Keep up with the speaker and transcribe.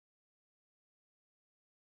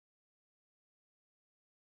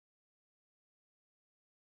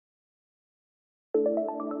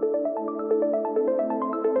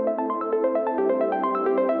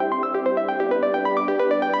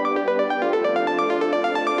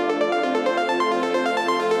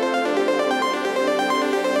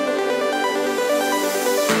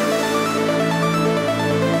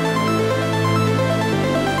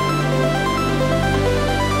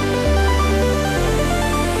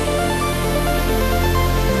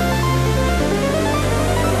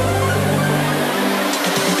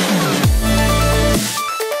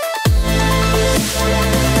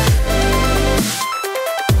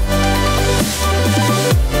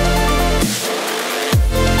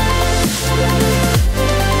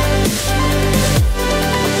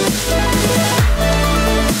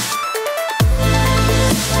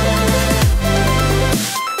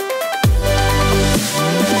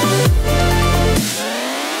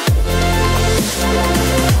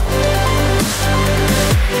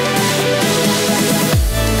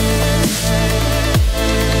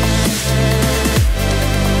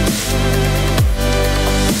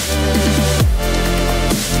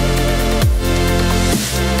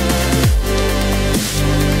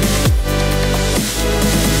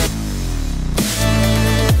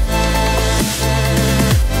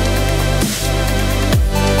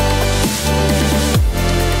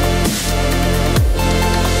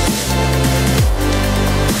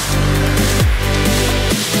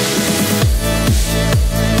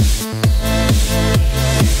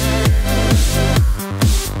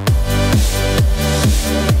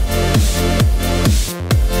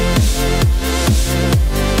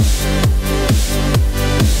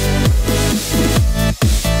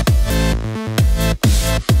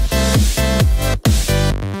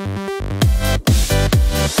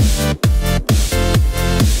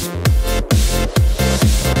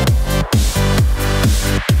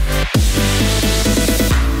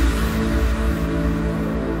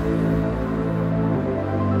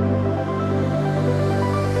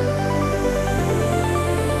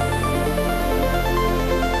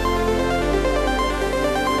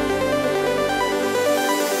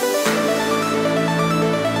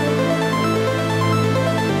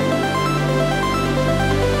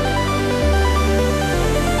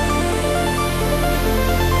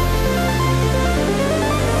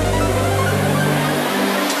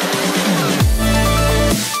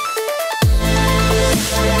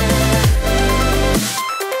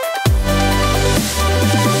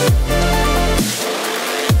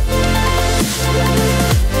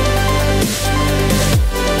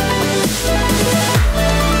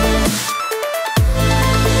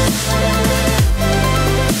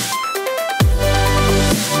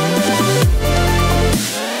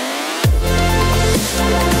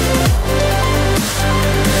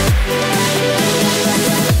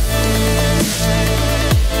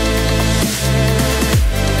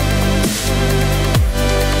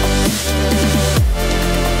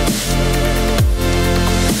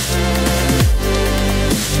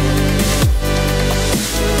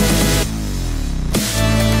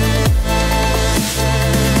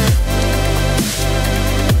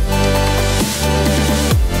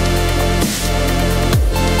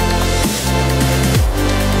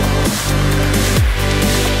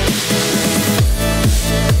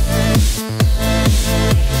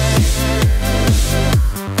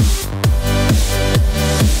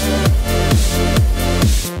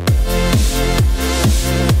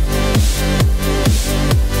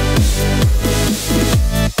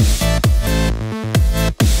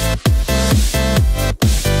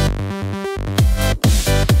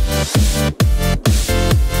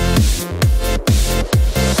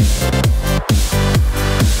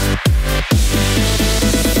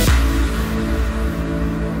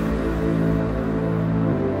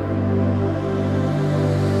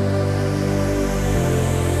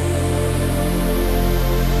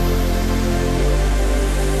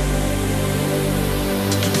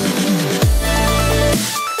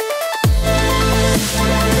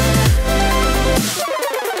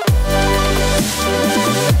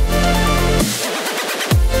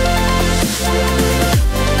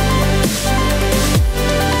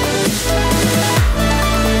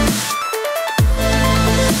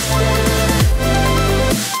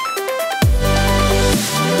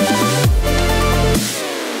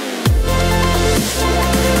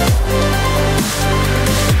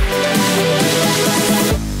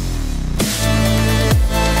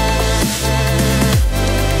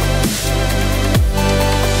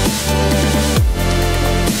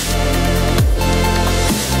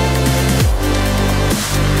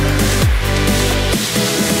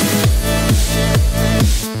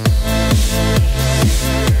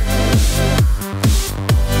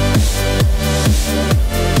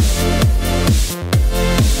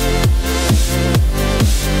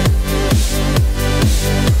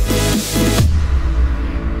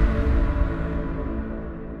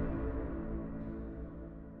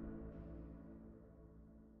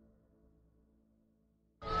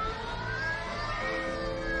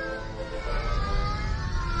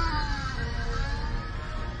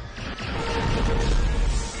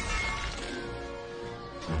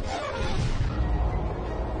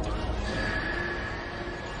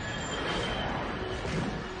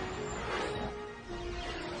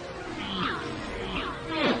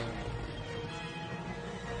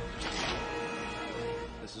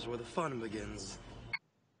This is where the fun begins.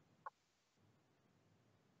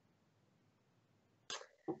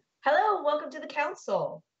 Hello, welcome to the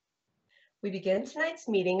Council. We begin tonight's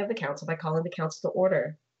meeting of the Council by calling the Council to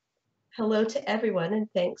order. Hello to everyone, and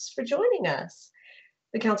thanks for joining us.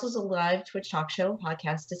 The Council is a live Twitch talk show and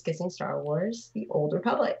podcast discussing Star Wars: The Old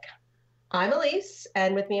Republic. I'm Elise,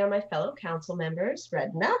 and with me are my fellow Council members,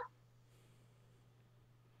 Redna.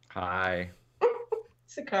 Hi.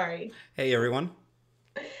 Sakari. Hey, everyone.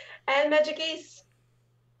 And Magic Ace.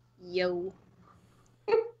 Yo.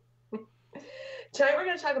 Tonight we're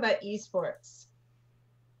going to talk about esports.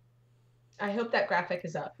 I hope that graphic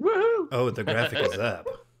is up. Woohoo! Oh, the graphic is up.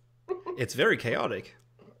 It's very chaotic.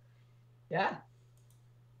 Yeah.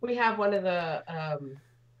 We have one of the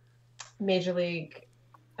Major League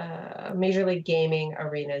Gaming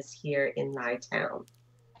arenas here in my town.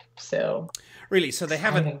 So really, so they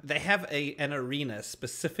have an arena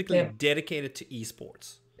specifically dedicated to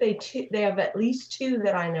esports. They have at least two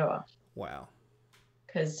that I know of. Wow.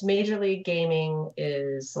 Because Major League Gaming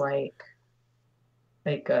is like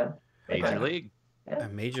a Major League. Yeah. A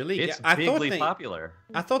Major League. It's I bigly popular.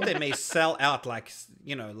 I thought they may sell out like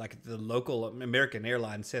the local American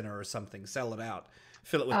Airlines Center or something, sell it out,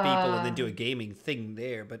 fill it with people, and then do a gaming thing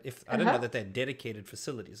there. But I didn't know that they had dedicated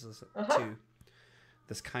facilities to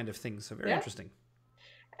this kind of thing. So very interesting.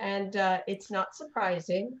 And it's not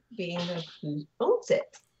surprising, being that who owns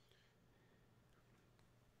it.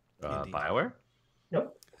 BioWare?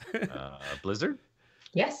 Nope. Blizzard?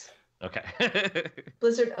 Yes. Okay.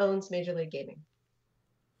 Blizzard owns Major League Gaming,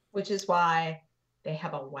 which is why they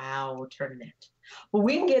have a WoW tournament. Well,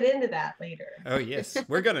 we can get into that later. Oh, yes.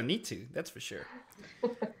 We're going to need to. That's for sure.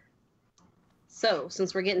 So,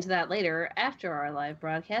 since we're getting to that later, after our live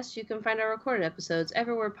broadcast, you can find our recorded episodes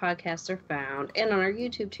everywhere podcasts are found and on our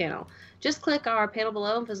YouTube channel. Just click our panel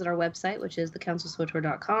below and visit our website, which is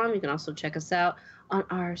thecouncilswotor.com. You can also check us out on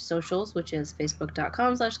our socials, which is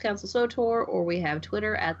facebook.com/councilswotor, or we have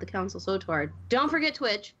Twitter at thecouncilswotor. Don't forget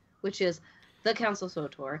Twitch, which is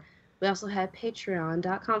thecouncilswotor. We also have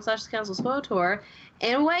patreon.com/councilswotor.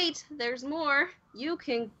 And wait, there's more. You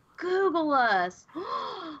can Google us.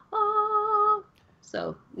 Oh.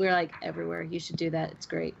 So we're like everywhere. You should do that. It's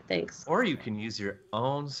great. Thanks. Or you can use your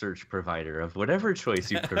own search provider of whatever choice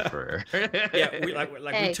you prefer. Yeah, we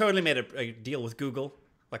totally made a deal with Google.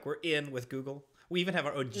 Like, we're in with Google. We even have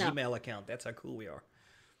our own Gmail account. That's how cool we are.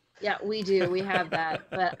 Yeah, we do. We have that.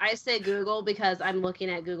 But I say Google because I'm looking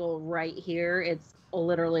at Google right here. It's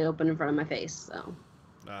literally open in front of my face. So.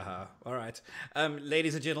 All right.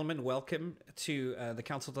 Ladies and gentlemen, welcome to the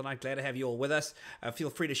council tonight. Glad to have you all with us. Feel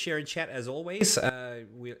free to share in chat as always.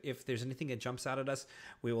 If there's anything that jumps out at us,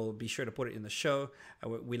 we will be sure to put it in the show.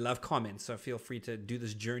 We love comments, so feel free to do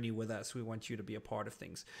this journey with us. We want you to be a part of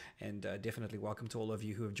things. And definitely welcome to all of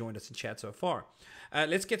you who have joined us in chat so far.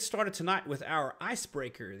 Let's get started tonight with our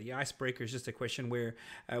icebreaker. The icebreaker is just a question where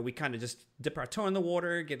we kind of just dip our toe in the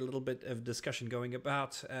water, get a little bit of discussion going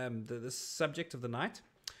about the subject of the night.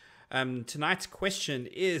 Tonight's question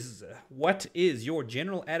is, what is your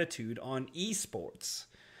general attitude on esports?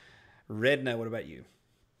 Redna, what about you?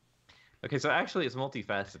 Okay, so actually it's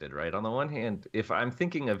multifaceted, right? On the one hand, if I'm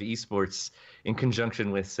thinking of esports in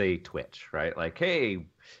conjunction with, say, Twitch, right? Like, hey,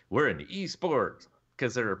 we're into esports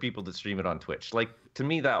because there are people that stream it on Twitch. Like, to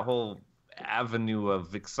me, that whole avenue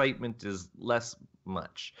of excitement is less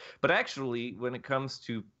much. But actually, when it comes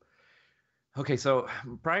to okay, so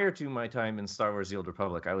prior to my time in Star Wars: The Old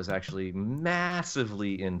Republic, I was actually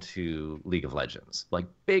massively into League of Legends, like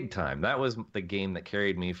big time. That was the game that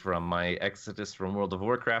carried me from my exodus from World of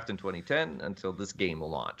Warcraft in 2010 until this game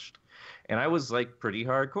launched. And I was like pretty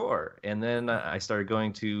hardcore. And then I started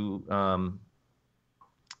going to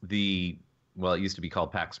it used to be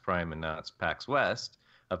called PAX Prime and now it's PAX West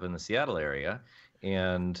up in the Seattle area.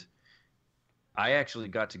 And I actually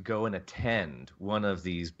got to go and attend one of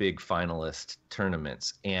these big finalist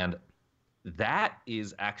tournaments, and that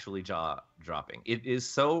is actually jaw-dropping. It is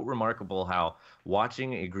so remarkable how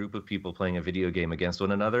watching a group of people playing a video game against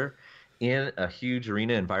one another in a huge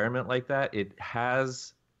arena environment like that, it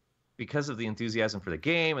has, because of the enthusiasm for the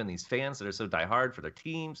game and these fans that are so diehard for their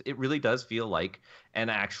teams, it really does feel like an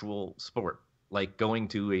actual sport. Like going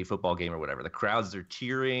to a football game or whatever. The crowds are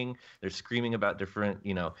cheering, they're screaming about different,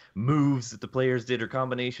 moves that the players did or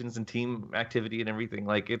combinations and team activity and everything.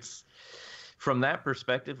 Like, it's from that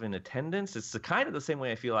perspective in attendance, it's kind of the same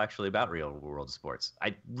way I feel actually about real world sports.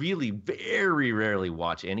 I really very rarely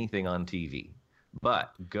watch anything on TV,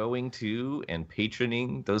 but going to and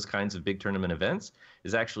patroning those kinds of big tournament events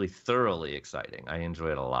is actually thoroughly exciting. I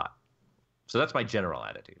enjoy it a lot. So that's my general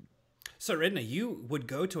attitude. So, Redna, you would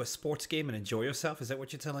go to a sports game and enjoy yourself? Is that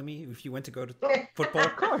what you're telling me? If you went to go to football?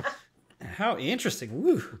 Of course. How interesting.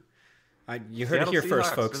 Woo. You heard Seattle it here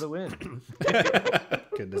first, Seahawks folks. for the win.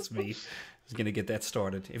 Goodness me. I was going to get that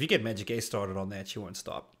started. If you get Magic A started on that, you won't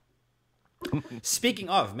stop. Speaking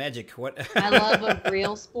of Magic, what... I love of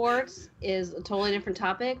real sports is a totally different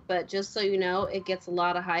topic, but just so you know, it gets a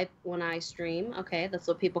lot of hype when I stream. Okay, that's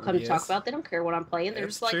what people come to talk about. They don't care what I'm playing. They're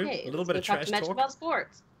just like, hey, a little bit of trash talk talk about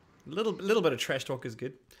sports. Little bit of trash talk is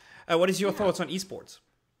good. What is your thoughts on esports?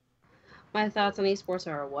 My thoughts on esports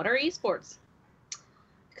are, what are esports?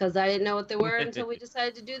 Because I didn't know what they were until we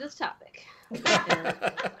decided to do this topic.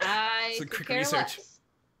 I could care less.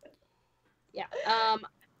 Yeah.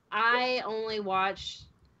 I only watch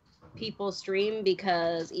people stream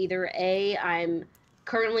because either A, I'm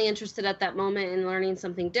currently interested at that moment in learning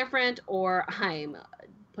something different, or I'm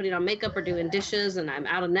putting on makeup or doing dishes and I'm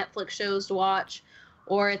out of Netflix shows to watch,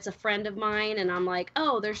 or it's a friend of mine and I'm like,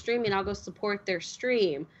 oh, they're streaming, I'll go support their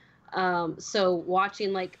stream. So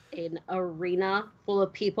watching like an arena full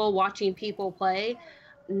of people, watching people play,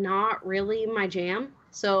 not really my jam.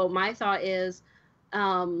 So my thought is,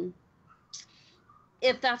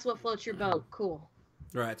 if that's what floats your boat, cool.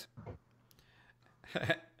 Right.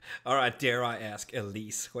 All right, dare I ask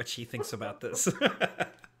Elise what she thinks about this?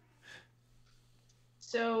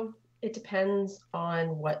 So it depends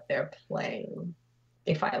on what they're playing,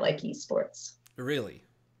 if I like esports. Really?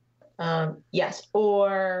 Yes.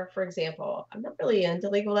 Or, for example, I'm not really into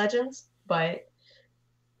League of Legends, but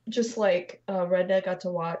just like Redna got to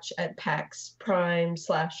watch at PAX Prime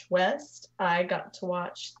 / West, I got to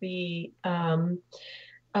watch the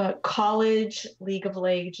college League of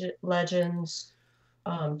Legends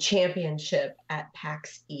championship at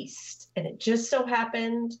PAX East. And it just so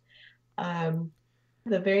happened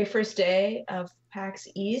the very first day of PAX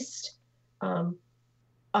East, the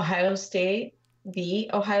Ohio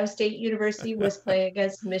State University was playing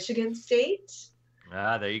against Michigan State.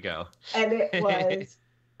 Ah, there you go. And it was,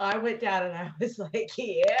 I went down and I was like,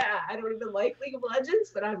 yeah, I don't even like League of Legends,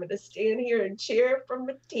 but I'm going to stand here and cheer for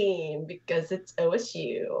my team because it's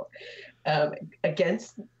OSU.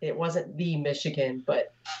 Against, it wasn't the Michigan,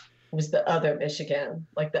 but it was the other Michigan,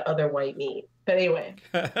 like the other white meat. But anyway.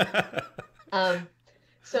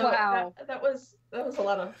 So wow. that was a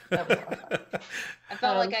lot of fun. I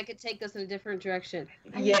felt like I could take this in a different direction.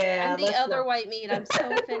 I'm the other white meat. I'm so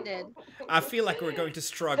offended. I feel like we're going to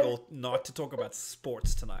struggle not to talk about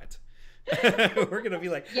sports tonight. We're going to be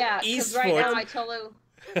like, yeah, because right now I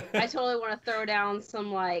totally want to throw down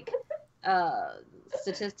some like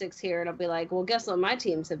statistics here, and I'll be like, well, guess what my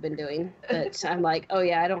teams have been doing? But I'm like, oh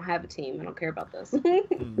yeah, I don't have a team. I don't care about this.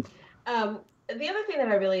 The other thing that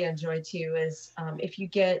I really enjoy too is if you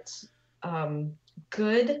get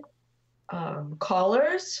good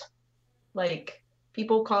callers, like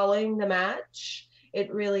people calling the match, it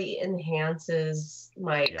really enhances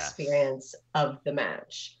my experience of the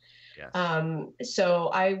match. Yes. So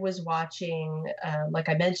I was watching, like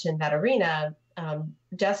I mentioned, that arena.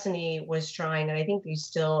 Destiny was trying, and I think they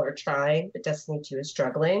still are trying, but Destiny 2 is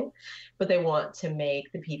struggling. But they want to make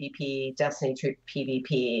the PvP, Destiny 2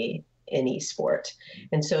 PvP, in esport.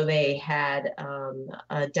 And so they had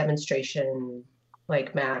a demonstration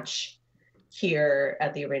like match here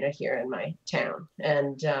at the arena here in my town.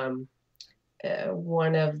 And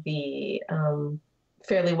one of the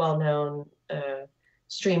fairly well-known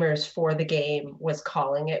streamers for the game was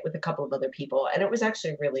calling it with a couple of other people. And it was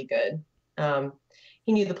actually really good.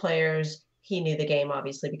 He knew the players. He knew the game,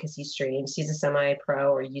 obviously, because he streams. He's a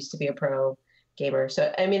semi-pro or used to be a pro gamer.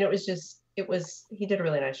 So, I mean, he did a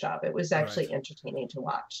really nice job. It was actually entertaining to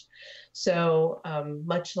watch. So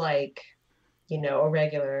much like, a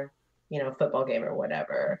regular, football game or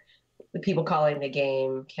whatever, the people calling the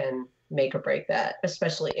game can make or break that,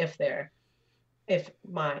 especially if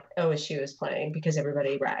my OSU is playing, because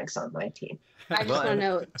everybody rags on my team. I just want to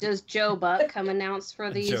know, does Joe Buck come announce for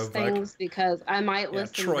these things? Because I might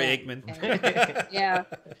listen. Troy Aikman. Okay. Yeah,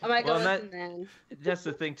 I might go listen then. That's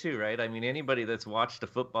the thing too, right? I mean, anybody that's watched a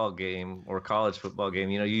football game or college football game,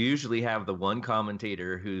 you usually have the one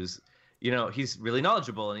commentator who's, he's really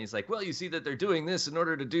knowledgeable, and he's like, well, you see that they're doing this in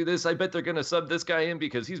order to do this. I bet they're going to sub this guy in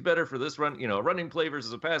because he's better for this run, a running play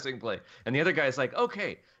versus a passing play. And the other guy's like,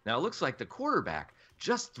 okay, now it looks like the quarterback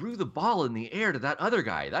just threw the ball in the air to that other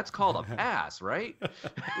guy. That's called a pass, right?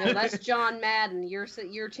 No, that's John Madden. You're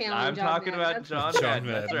channeling I'm John talking Madden. about John Madden.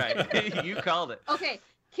 That's right. You called it. Okay.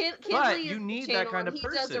 Kid But Lee you is the need that channel, kind and of he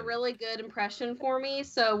does a person. really good impression for me.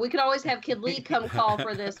 So we could always have Kid Lee come call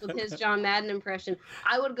for this with his John Madden impression.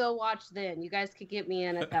 I would go watch then. You guys could get me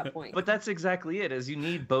in at that point. But that's exactly it, is you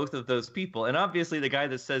need both of those people. And obviously the guy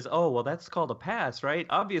that says, oh, well, that's called a pass, right?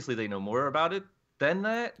 Obviously they know more about it than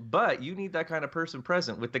that, but you need that kind of person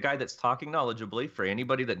present with the guy that's talking knowledgeably for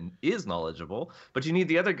anybody that is knowledgeable. But you need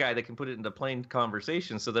the other guy that can put it into plain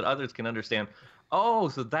conversation so that others can understand, oh,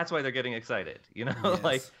 so that's why they're getting excited. You know, Yes.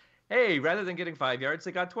 like, hey, rather than getting 5 yards,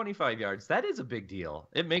 they got 25 yards. That is a big deal.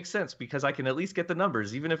 It makes sense because I can at least get the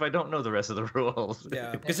numbers, even if I don't know the rest of the rules.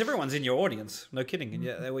 Yeah, because everyone's in your audience. No kidding. And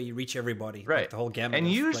yeah, that way you reach everybody. Right. Like the whole gamut. And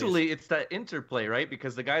of usually players. it's that interplay, right?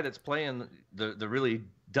 Because the guy that's playing the really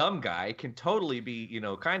dumb guy can totally be, you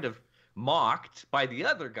know, kind of mocked by the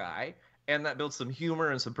other guy. And that builds some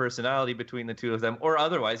humor and some personality between the two of them. Or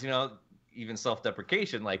otherwise, you know, even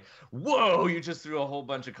self-deprecation, like, whoa, you just threw a whole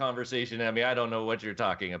bunch of conversation at me. I don't know what you're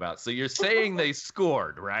talking about. So you're saying they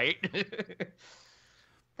scored, right?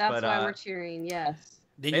 That's why we're cheering. Yes.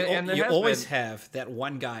 Then And there you has always been- have that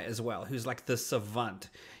one guy as well who's like the savant.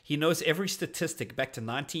 He knows every statistic back to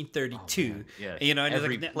 1932. Yes. You know, and he's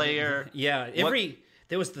Every like, player. Yeah,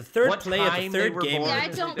 there was the third What play of the time they third were game. born Yeah, I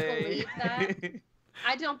don't today. believe that.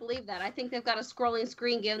 I don't believe that. I think they've got a scrolling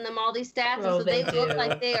screen giving them all these stats, Oh, and so they they look do.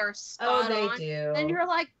 like they are Oh, spot they on. do. And you're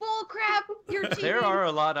like, bull crap, you're cheating. There are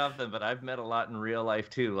a lot of them, but I've met a lot in real life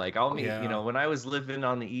too. Like I'll meet, Yeah. you know, when I was living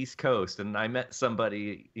on the East Coast and I met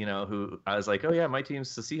somebody, you know, who I was like, oh yeah, my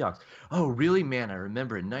team's the Seahawks. Oh really, man? I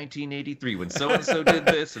remember in 1983 when so-and-so did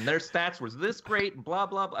this and their stats was this great and blah,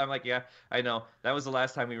 blah, blah. I'm like, yeah, I know. That was the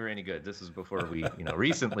last time we were any good. This was before we, you know,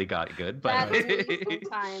 recently got good. But That was me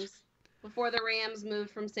sometimes. Before the Rams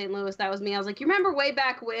moved from St. Louis, that was me. I was like, you remember way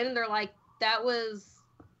back when? And they're like, that was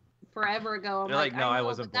forever ago. I'm They're like, no, I know,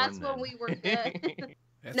 wasn't but that's born when then." we were good.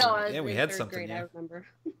 That's No, right. I was Yeah, we in had third something. grade. I Yeah. remember.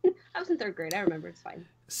 I was in third grade. I remember. It's fine.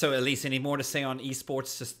 So, Elise, any more to say on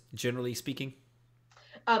esports, just generally speaking?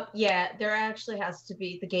 Yeah, there actually has to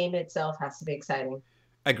be, the game itself has to be exciting.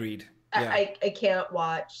 Agreed. Yeah. I can't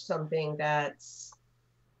watch something that's,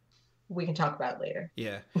 we can talk about later.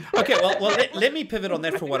 Yeah. Okay. Well, let me pivot on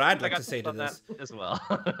that for what I'd I like got to say to on that this. as well.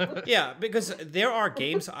 Yeah, because there are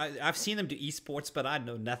games I've seen them do esports, but I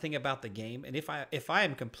know nothing about the game. And if I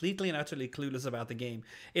am completely and utterly clueless about the game,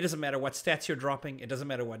 it doesn't matter what stats you're dropping. It doesn't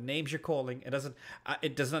matter what names you're calling.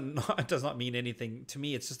 It does not mean anything to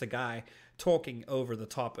me. It's just a guy talking over the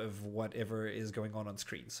top of whatever is going on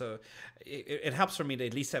screen. So it helps for me to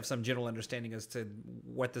at least have some general understanding as to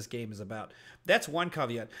what this game is about. That's one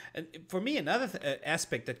caveat. And for me, another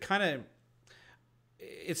aspect that kind of,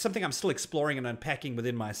 it's something I'm still exploring and unpacking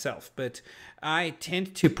within myself, but I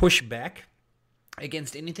tend to push back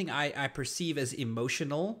against anything I perceive as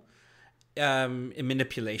emotional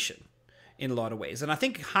manipulation in a lot of ways. And I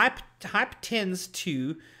think hype tends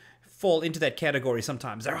to fall into that category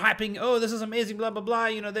sometimes. They're hyping, oh, this is amazing, blah, blah, blah.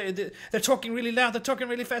 You know, they're talking really loud, they're talking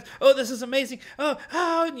really fast. Oh, this is amazing.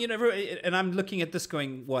 Oh, you know, and I'm looking at this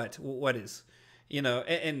going, what is? You know,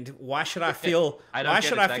 and why should I feel? Why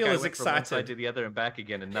should I feel as excited? From one side excited? to the other and back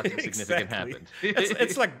again, and nothing significant Exactly. happened.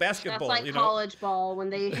 It's like That's basketball. like you know, college ball when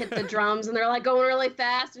they hit the drums and they're like going really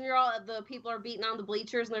fast, and the people are beating on the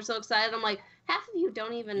bleachers and they're so excited. I'm like, half of you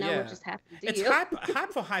don't even know Yeah. what just happened. Do it's you?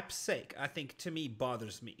 hype for hype's sake. I think to me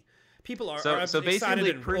bothers me. People are So excited basically,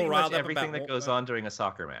 and pretty all much riled up everything about that goes on during a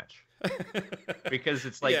soccer match, because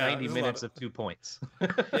it's like Yeah, 90 there's a minutes lot of 2 points.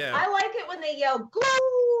 Yeah. I like it when they yell "Go!"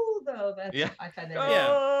 though. That's, Yeah. I find that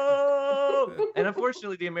Oh! And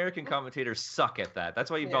unfortunately, the American commentators suck at that. That's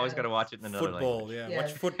why you've always Yeah. got to watch it in another Football, language. yeah. Yeah.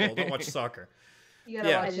 Watch football. Don't watch soccer. You gotta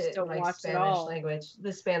Yeah. watch I just it don't in like watch it at Spanish all. language.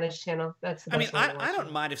 The Spanish channel. That's the I best mean, way to I watch don't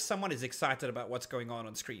it. mind if someone is excited about what's going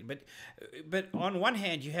on screen, but on one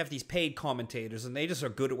hand, you have these paid commentators, and they just are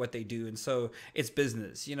good at what they do, and so it's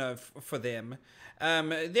business, you know, for them.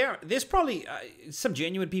 There's probably some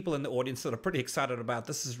genuine people in the audience that are pretty excited about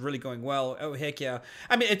this is really going well. Oh heck yeah!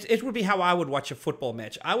 I mean, it would be how I would watch a football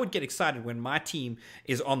match. I would get excited when my team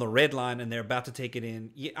is on the red line and they're about to take it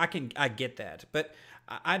in. Yeah, I get that, but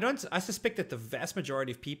I suspect that the vast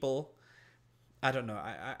majority of people, I don't know.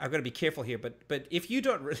 I've got to be careful here, but if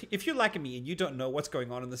you're like me and you don't know what's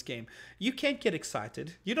going on in this game, you can't get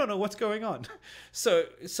excited. You don't know what's going on. So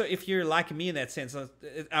if you're like me in that sense,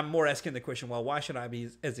 I'm more asking the question, well, why should I be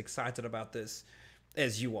as excited about this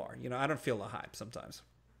as you are? You know, I don't feel the hype sometimes.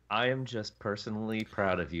 I am just personally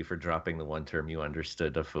proud of you for dropping the one term you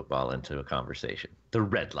understood of football into a conversation. The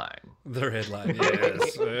red line. The red line,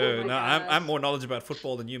 yes. Oh my No, gosh. I'm more knowledgeable about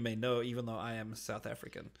football than you may know, even though I am South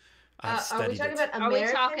African. I've Are we studied talking it. about Are we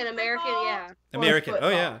American talking American? football Yeah. or American. Oh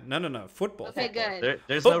football? yeah. No. Football. Okay, Football. good.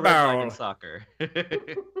 There's no red line in Football. soccer.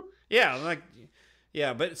 Yeah, like,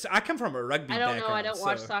 yeah, but I come from a rugby I don't background. know. I don't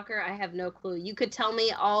watch so- soccer. I have no clue. You could tell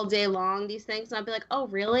me all day long these things, and I'd be like, "Oh,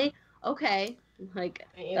 really? Okay." Like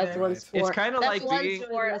Me that's either. one It's sport. kinda That's like one being-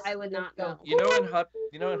 sport I would not know. You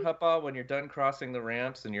know in football when you're done crossing the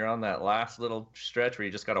ramps and you're on that last little stretch where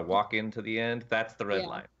you just got to walk into the end? That's the red Yeah.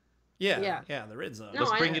 line. Yeah, Yeah. the red zone. No,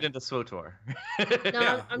 Let's I bring know. it into SWTOR. No,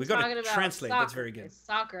 Yeah, I'm we gotta talking about translate. Soccer. That's very good.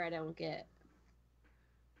 Soccer, I don't get.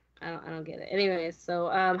 I don't get it. Anyways, so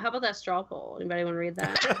how about that straw poll? Anybody want to read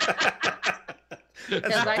that? That's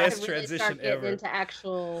Because the I best could really transition start getting ever. into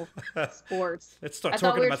actual sports. Let's start I thought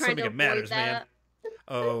talking we were about trying something to that matters, avoid man. that.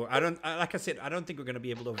 Oh, like I said, I don't think we're going to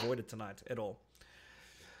be able to avoid it tonight at all.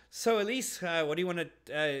 So, Elise, what do you want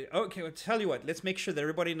to... okay, I'll tell you what. Let's make sure that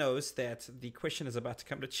everybody knows that the question is about to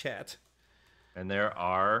come to chat. And there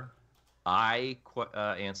are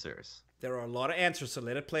answers. There are a lot of answers, so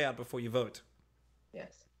let it play out before you vote.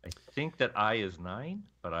 Yes. I think that I is 9,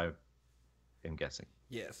 but I am guessing.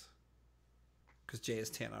 Yes. Because J is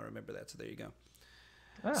 10, I remember that, so there you go.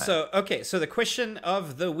 Ah. So, okay, so the question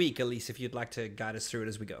of the week, Elise, if you'd like to guide us through it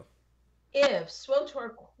as we go. If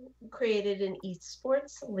SWTOR created an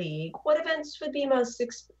esports league, what events would be most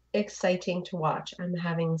exciting to watch? I'm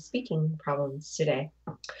having speaking problems today.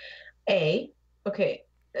 Okay,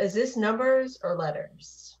 is this numbers or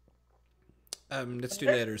letters? Let's do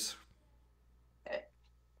letters.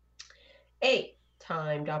 A,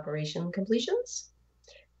 timed operation completions.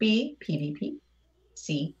 B, PvP.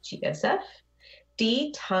 C, GSF.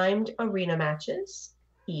 D, timed arena matches.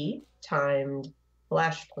 E, timed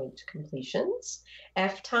flashpoint completions.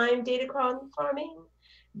 F, timed datacron farming.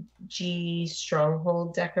 G,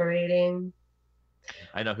 stronghold decorating.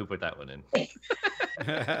 I know who put that one in.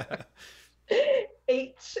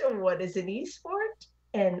 H, what is an esport?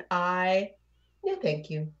 And I, no thank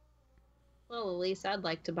you. Well, at least I'd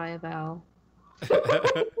like to buy a vowel.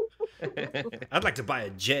 I'd like to buy a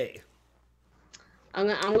J. I'm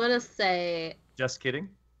gonna say Just kidding.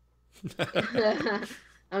 I'm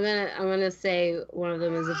gonna say one of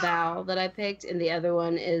them is a vowel that I picked, and the other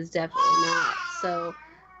one is definitely not. So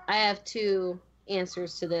I have two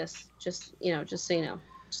answers to this. Just so you know, just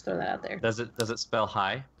throw that out there. Does it spell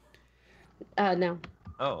high? No.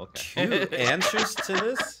 Oh, okay. Two answers to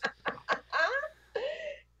this?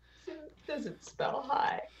 Does it spell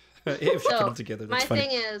high? If you put So them together, my that's funny.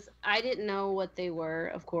 thing is, I didn't know what they were,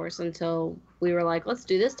 of course, until we were like, let's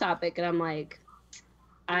do this topic, and I'm like,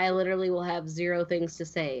 I literally will have 0 things to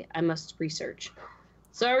say. I must research.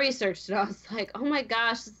 So I researched and I was like, oh my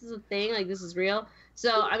gosh, this is a thing. Like, this is real.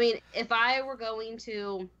 So, I mean, if I were going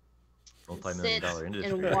to sit Multi-million-dollar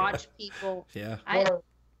industry. and watch people, Yeah. I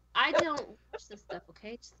don't watch this stuff,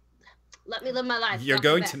 okay? Just let me live my life. You're Don't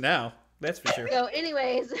come going back. to now. That's for sure. So,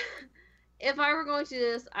 anyways, if I were going to do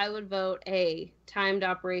this, I would vote A, timed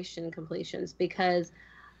operation completions, because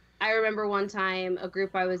I remember one time a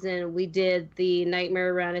group I was in, we did the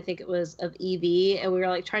nightmare round, I think it was of EV, and we were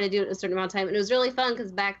like trying to do it in a certain amount of time. And it was really fun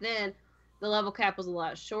because back then the level cap was a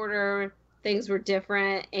lot shorter, things were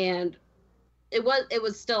different, and it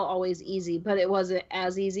was still always easy, but it wasn't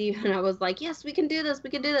as easy. And I was like, yes, we can do this.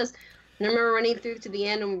 And I remember running through to the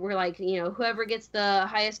end, and we're like, whoever gets the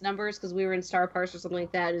highest numbers, because we were in Star Parks or something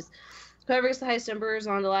like that, is whoever gets the highest numbers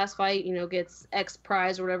on the last fight, gets X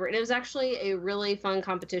prize or whatever. And it was actually a really fun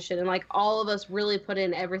competition, and like all of us really put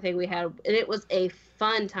in everything we had, and it was a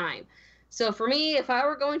fun time. So for me, if I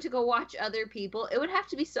were going to go watch other people, it would have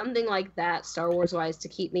to be something like that, Star Wars wise, to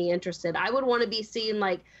keep me interested. I would want to be seeing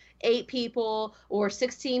like 8 people or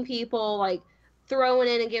 16 people like throwing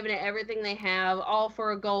in and giving it everything they have, all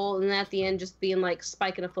for a goal, and at the end just being like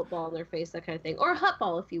spiking a football in their face, that kind of thing, or a hut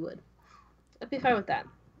ball if you would. I'd be fine with that.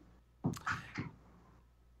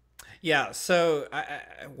 Yeah, so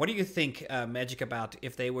what do you think, Magic, about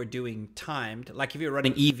if they were doing timed, like if you're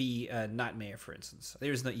running EV Nightmare, for instance?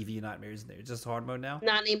 There's no EV Nightmare, isn't there? It's just hard mode now?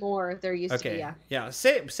 Not anymore. There used to be, Okay, yeah.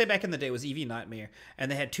 Say back in the day it was EV Nightmare, and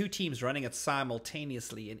they had 2 teams running it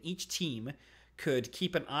simultaneously, and each team could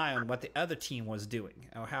keep an eye on what the other team was doing,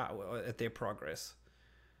 or at their progress.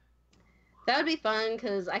 That would be fun,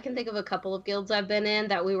 because I can think of a couple of guilds I've been in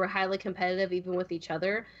that we were highly competitive even with each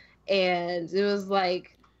other, and it was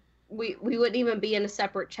like we wouldn't even be in a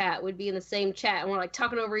separate chat. We'd be in the same chat, and we're like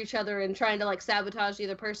talking over each other and trying to like sabotage the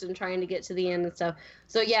other person, trying to get to the end and stuff.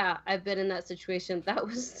 So yeah, I've been in that situation. That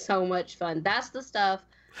was so much fun. That's the stuff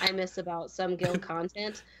I miss about some guild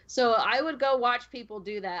content. So I would go watch people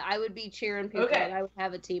do that. I would be cheering people, and I would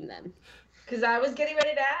have a team then. Because I was getting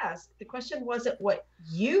ready to ask. The question wasn't what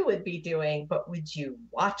you would be doing, but would you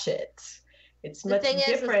watch it? It's much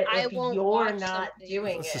different if you're not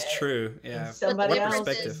doing it. This is true. Yeah. And somebody else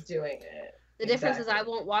is doing it. The difference is I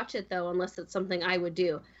won't watch it though unless it's something I would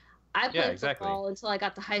do. I played football until I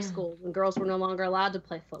got to high school when girls were no longer allowed to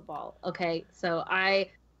play football. Okay, so I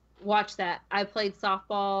watched that. I played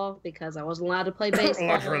softball because I wasn't allowed to play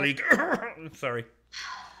baseball. Sorry.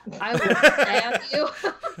 I will stab you.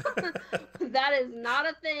 That is not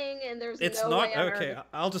a thing, and there's it's no not way. Okay,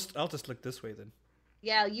 I'll just look this way then.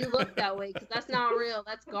 Yeah, you look that way because that's not real.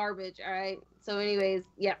 That's garbage. All right. So, anyways,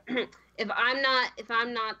 yeah. If I'm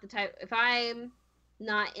not the type, if I'm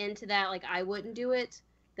not into that, like I wouldn't do it,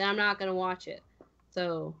 then I'm not gonna watch it.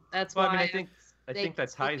 So that's why. I mean, I think that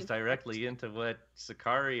ties directly into what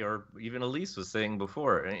Sakari or even Elise was saying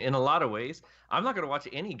before. In a lot of ways, I'm not going to watch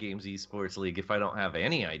any Games Esports League if I don't have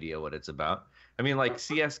any idea what it's about. I mean, like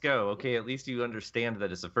CSGO, okay, at least you understand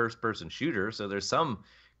that it's a first-person shooter, so there's some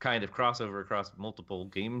kind of crossover across multiple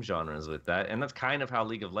game genres with that. And that's kind of how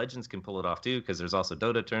League of Legends can pull it off, too, because there's also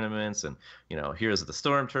Dota tournaments and, Heroes of the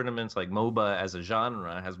Storm tournaments. Like MOBA as a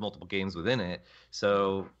genre has multiple games within it.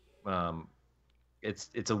 So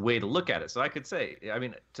it's a way to look at it. So I could say, I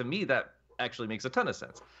mean, to me, that actually makes a ton of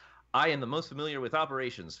sense. I am the most familiar with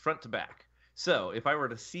operations front to back. So if I were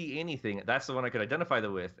to see anything, that's the one I could identify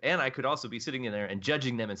them with. And I could also be sitting in there and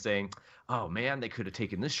judging them and saying, oh, man, they could have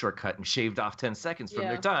taken this shortcut and shaved off 10 seconds from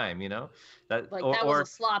their time, That was a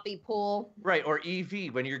sloppy pull. Right, or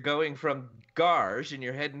EV, when you're going from Garge and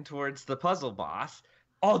you're heading towards the puzzle boss.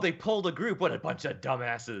 Oh, they pulled a group. What a bunch of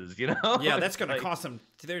dumbasses, Yeah, that's going to cost them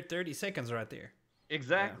their 30 seconds right there.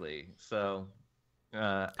 Exactly. Yeah. So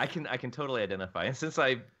I can totally identify. And since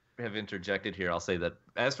I have interjected here, I'll say that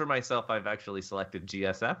as for myself, I've actually selected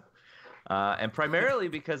GSF. And primarily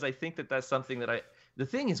because I think that that's something that the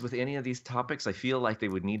thing is with any of these topics, I feel like they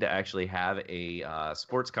would need to actually have a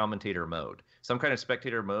sports commentator mode, some kind of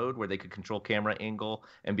spectator mode where they could control camera angle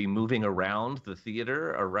and be moving around the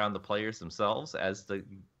theater, around the players themselves as the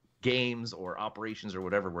games or operations or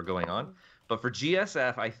whatever were going on. But for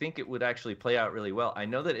GSF, I think it would actually play out really well. I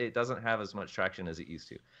know that it doesn't have as much traction as it used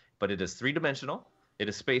to, but it is three-dimensional. It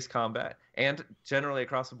is space combat, and generally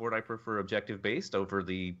across the board, I prefer objective-based over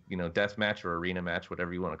the death match or arena match,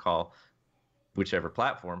 whatever you want to call whichever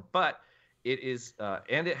platform. But it is,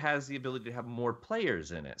 and it has the ability to have more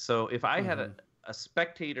players in it. So if I had a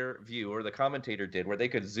spectator view, or the commentator did, where they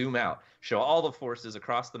could zoom out, show all the forces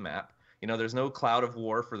across the map. There's no cloud of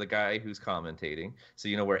war for the guy who's commentating.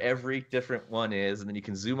 So where every different one is, and then you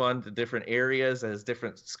can zoom on to different areas as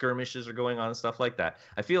different skirmishes are going on and stuff like that.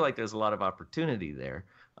 I feel like there's a lot of opportunity there.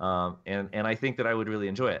 And I think that I would really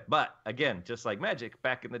enjoy it. But again, just like Magic,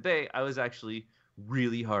 back in the day, I was actually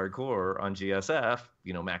really hardcore on GSF,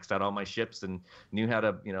 maxed out all my ships and knew how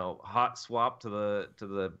to, hot swap to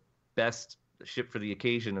the best ship for the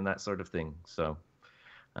occasion and that sort of thing. So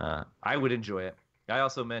I would enjoy it. I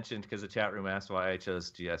also mentioned, because the chat room asked why I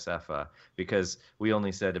chose GSF, because we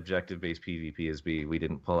only said objective-based PvP as B. We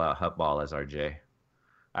didn't pull out Hutball as our J.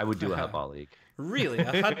 I would do a Hutball league. Really? A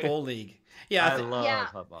Hutball league? Yeah. I love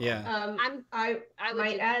Hutball. Yeah. I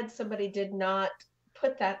might add, somebody did not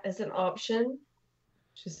put that as an option.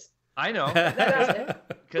 I know.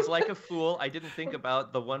 Because like a fool, I didn't think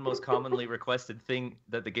about the one most commonly requested thing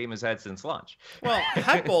that the game has had since launch. Well,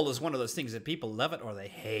 Hutball is one of those things that people love it or they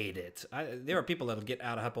hate it. There are people that'll get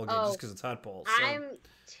out of Hutball games just because it's Hutball. So. I'm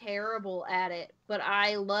terrible at it, but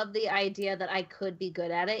I love the idea that I could be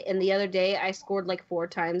good at it. And the other day, I scored like 4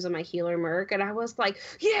 times on my healer Merc, and I was like,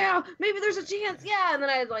 yeah, maybe there's a chance, yeah. And then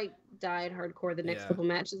I died hardcore the next couple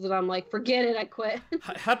matches, and I'm like, forget it, I quit.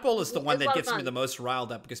 Hutball is the one that gets me the most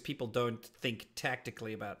riled up because people don't think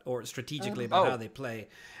tactically about or strategically about how they play,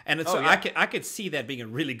 and it's I could see that being a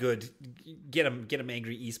really good get them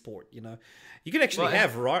angry esport. You could actually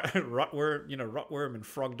have Rotworm and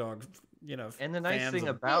Frogdog. And the nice thing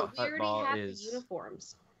about Hutball is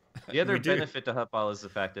uniforms. The other benefit to Hutball is the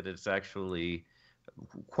fact that it's actually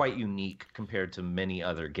quite unique compared to many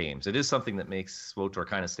other games. It is something that makes SWTOR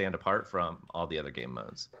kind of stand apart from all the other game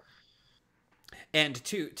modes. And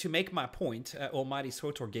to make my point, almighty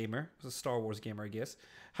SWTOR gamer, a Star Wars gamer, I guess,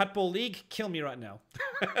 Hutball League, kill me right now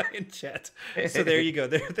in chat. So there you go.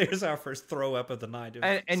 There's our first throw up of the night.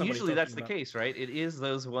 And usually that's the case, right? It is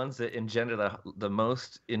those ones that engender the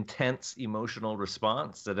most intense emotional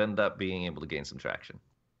response that end up being able to gain some traction.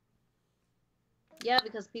 Yeah,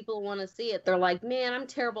 because people want to see it. They're like, man, I'm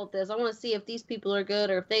terrible at this. I want to see if these people are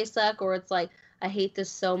good or if they suck. Or it's like, I hate this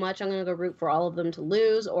so much, I'm going to go root for all of them to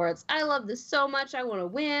lose, or it's, I love this so much, I want to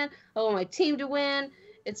win, I want my team to win.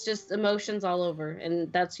 It's just emotions all over,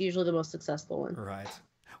 and that's usually the most successful one. Right.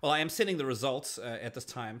 Well, I am sending the results at this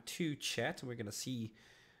time to chat, and we're going to see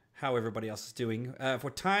how everybody else is doing. For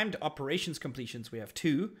timed operations completions, we have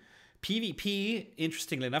 2. PvP,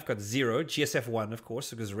 interestingly enough, got 0. GSF 1, of course,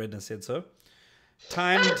 because Redna said so.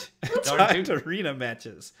 Timed arena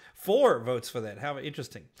matches, 4 votes for that. How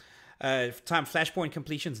interesting. Timed flashpoint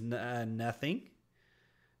completions, nothing.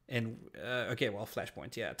 And okay, well,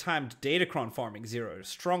 flashpoint, yeah. Timed datacron farming, 0.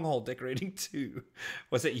 Stronghold decorating, 2.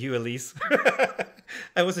 Was it you, Elise?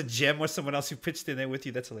 That was a gem or someone else who pitched in there with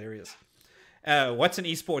you. That's hilarious. What's an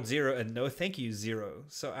esport, 0, and no thank you, 0.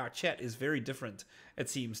 So our chat is very different, it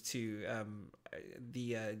seems, to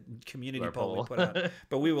the community poll we put out.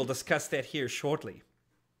 But we will discuss that here shortly,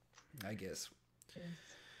 I guess.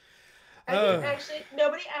 I think actually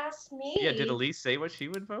nobody asked me. Yeah, did Elise say what she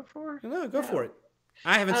would vote for? No, go for it.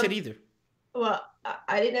 I haven't said either. Well,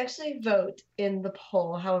 I didn't actually vote in the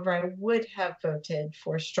poll. However, I would have voted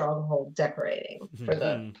for Stronghold decorating for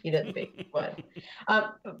the big one,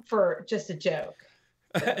 for just a joke.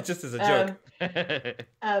 So, just as a joke.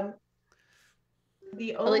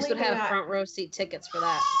 The At least would have front row seat tickets for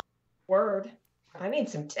that. Word. I need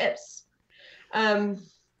some tips. The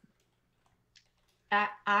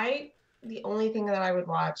only thing that I would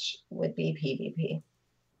watch would be PvP.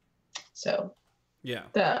 So. Yeah.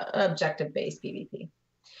 The objective-based PvP.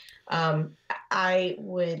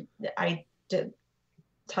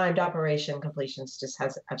 Timed operation completions just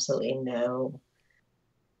has absolutely no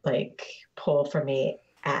pull for me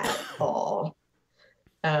at all.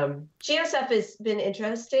 GSF has been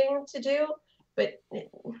interesting to do, but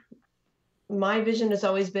my vision has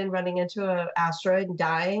always been running into an asteroid and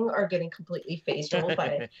dying or getting completely face rolled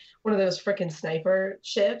by one of those freaking sniper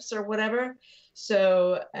ships or whatever.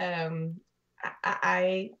 So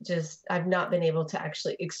I've not been able to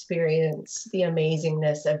actually experience the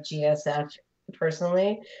amazingness of GSF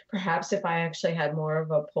personally. Perhaps if I actually had more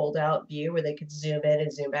of a pulled out view where they could zoom in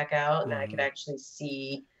and zoom back out, and I could actually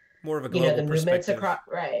see more of a global the movements across.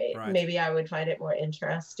 Right. Maybe I would find it more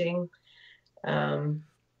interesting.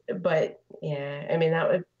 But yeah, I mean, that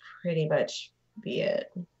would pretty much be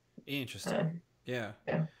it. Interesting. Yeah.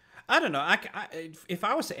 I don't know. If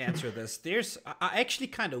I was to answer this, I actually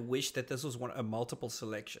kind of wish that this was a multiple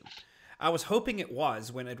selection. I was hoping it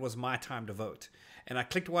was when it was my time to vote, and I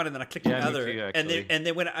clicked one and then I clicked another, and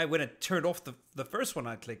then when it turned off the first one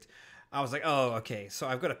I clicked, I was like, oh, okay, so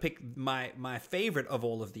I've got to pick my favorite of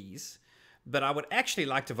all of these. But I would actually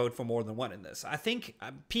like to vote for more than one in this. I think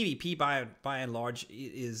PvP by and large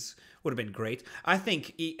would have been great. I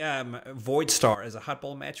think Void Star as a hot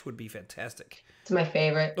ball match would be fantastic. It's my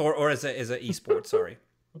favorite. Or as a esport, sorry.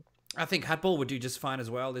 I think hot ball would do just fine as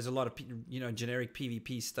well. There's a lot of generic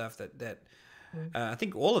PvP stuff that I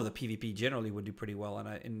think all of the PvP generally would do pretty well,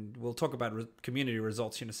 and we'll talk about community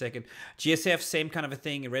results here in a second. GSF, same kind of a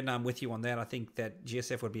thing. Redna, I'm with you on that. I think that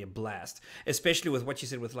GSF would be a blast, especially with what you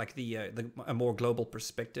said with a more global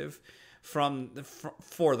perspective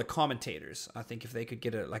for the commentators. I think if they could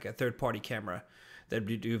get a third party camera, that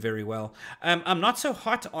would do very well. I'm not so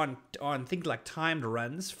hot on things like timed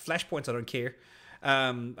runs, flashpoints. I don't care.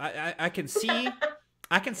 I can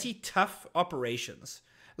see tough operations.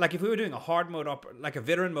 Like if we were doing a hard mode, like a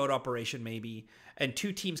veteran mode operation maybe, and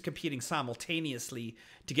 2 teams competing simultaneously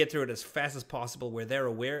to get through it as fast as possible where they're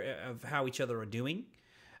aware of how each other are doing.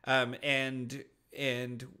 And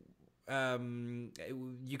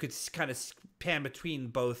you could kind of pan between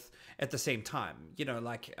both at the same time.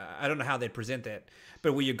 I don't know how they'd present that,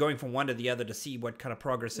 but where you're going from one to the other to see what kind of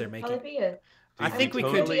progress they're making. I think we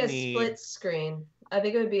could be a split screen. I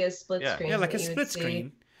think it would be a split screen. Yeah, like a split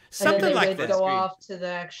screen. Something like that. Go off to the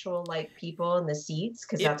actual people in the seats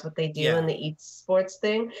because that's what they do in the esports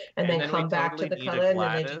thing, and then come back to the color and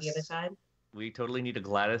then they do the other side. We totally need a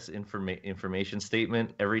Gladys information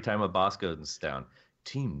statement every time a boss goes down.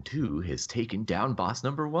 Team 2 has taken down boss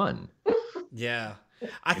number 1. Yeah,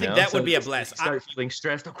 I think that would be a blast. Start feeling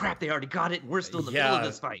stressed. Oh crap! They already got it. We're still in the middle of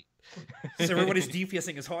this fight. So everybody's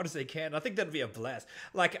DPSing as hard as they can. I think that'd be a blast.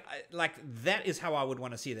 Like that is how I would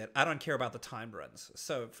want to see that. I don't care about the timed runs,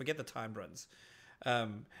 so forget the timed runs.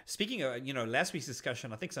 Speaking of, last week's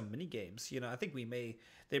discussion, I think some mini games. I think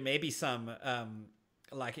there may be some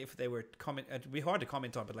like if they were it'd be hard to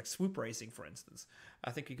comment on, but like swoop racing, for instance.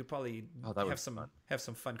 I think you could probably have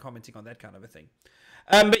some fun commenting on that kind of a thing.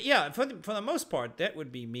 But yeah, for the most part, that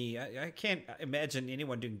would be me. I can't imagine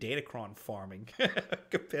anyone doing datacron farming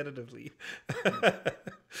competitively.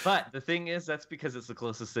 But the thing is, that's because it's the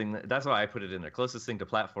closest thing. That's why I put it in there. Closest thing to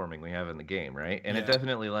platforming we have in the game, right? And it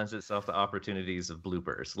definitely lends itself to opportunities of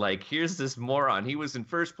bloopers. Like, here's this moron. He was in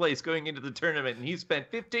first place going into the tournament, and he spent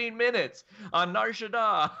 15 minutes on Nar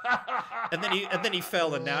Shaddaa. and then he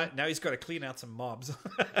fell, and now he's got to clean out some mobs.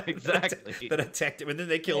 Exactly. that attacked him, and then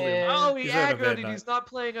they killed him. Oh, he aggroed, and he's not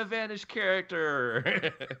playing a vanished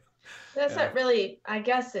character. That's not really. I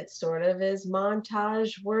guess it sort of is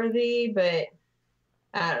montage worthy, but.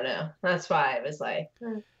 I don't know. That's why I was like,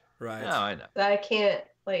 right. No, I know. I can't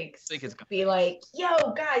be like,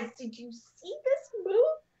 yo, guys, did you see this move?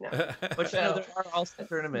 No. But there are also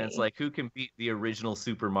tournaments like who can beat the original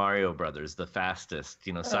Super Mario Brothers the fastest,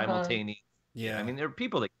 simultaneous. Yeah. I mean, there are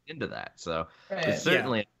people that get into that. So it's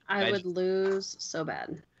certainly. I would lose so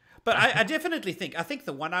bad. But I definitely think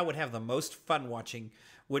the one I would have the most fun watching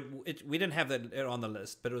we didn't have that on the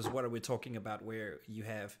list, but it was what we're talking about where you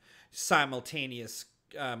have simultaneous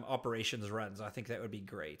operations runs. I think that would be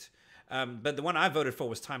great. But the one I voted for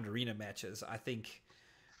was timed arena matches. I think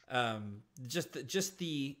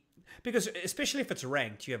because especially if it's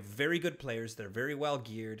ranked, you have very good players. They're very well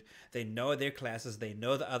geared. They know their classes. They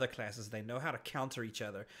know the other classes. They know how to counter each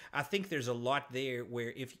other. I think there's a lot there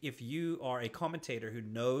where if you are a commentator who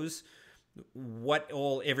knows what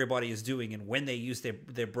all everybody is doing and when they use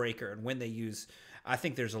their breaker and when they use, I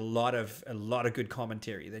think there's a lot of good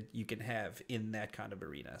commentary that you can have in that kind of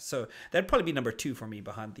arena. So that'd probably be number 2 for me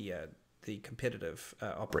behind the competitive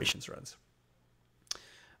operations runs,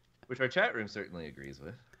 which our chat room certainly agrees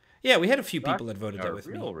with. Yeah, we had a few people that voted that with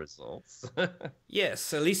me. Real results.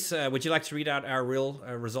 Yes, Elise, would you like to read out our real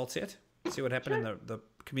results yet? See what happened in the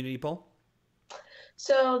community poll?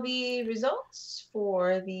 So the results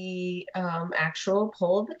for the actual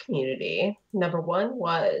poll of the community, number 1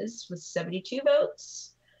 was with 72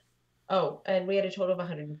 votes. Oh, and we had a total of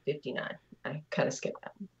 159. I kind of skipped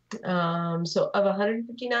that. So of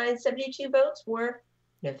 159, 72 votes were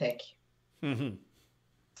no thank you.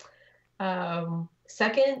 Mm-hmm.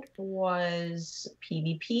 Second was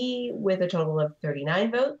PvP with a total of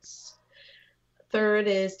 39 votes. Third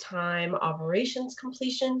is time operations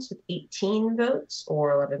completions with 18 votes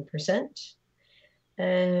or 11%.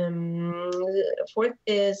 Fourth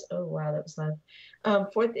is, oh wow, that was loud.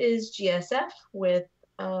 Fourth is GSF with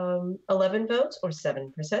 11 votes or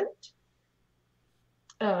 7%.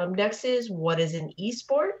 Next is what is an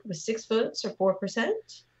esport with 6 votes or 4%.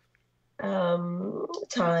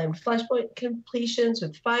 Timed flashpoint completions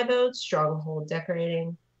with 5 votes. Stronghold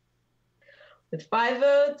decorating with 5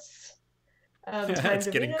 votes. It's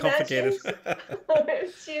getting complicated.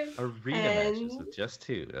 Arena matches with just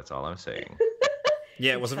 2. That's all I'm saying.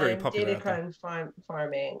 Yeah, it wasn't very popular. Data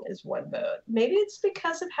farming is 1 vote. Maybe it's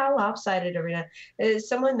because of how lopsided arena.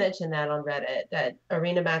 Someone mentioned that on Reddit that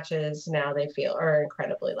arena matches now they feel are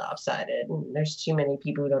incredibly lopsided, and there's too many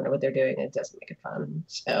people who don't know what they're doing. And it doesn't make it fun.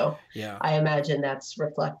 So yeah, I imagine that's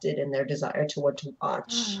reflected in their desire to want to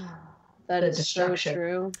watch. That is so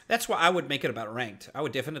true. That's why I would make it about ranked. I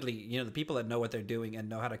would definitely, the people that know what they're doing and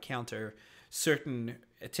know how to counter certain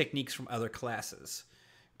techniques from other classes.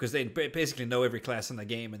 Because they basically know every class in the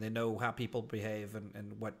game and they know how people behave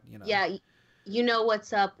and what, Yeah, you know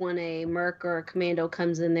what's up when a merc or a commando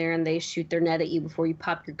comes in there and they shoot their net at you before you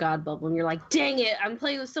pop your god bubble. And you're like, dang it, I'm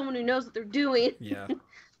playing with someone who knows what they're doing. Yeah.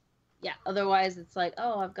 Yeah, otherwise it's like,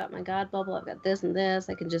 oh, I've got my god bubble, I've got this and this.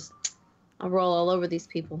 I'll roll all over these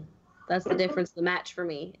people. That's the difference, the match for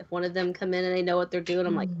me. If one of them come in and they know what they're doing,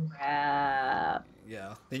 I'm like, crap.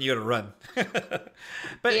 Yeah, then you got to run.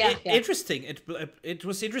 But interesting. It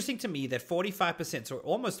was interesting to me that 45%, so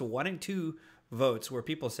almost 1 in 2 votes, were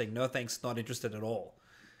people saying no thanks, not interested at all.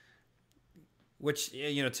 Which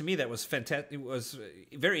to me that was fantastic. It was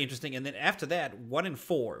very interesting. And then after that, 1 in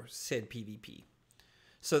 4 said PvP.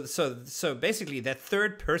 So basically, that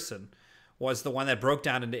third person was the one that broke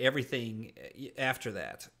down into everything after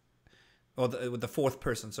that. Or the fourth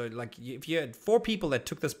person. So, like, if you had 4 people that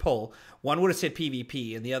took this poll, 1 would have said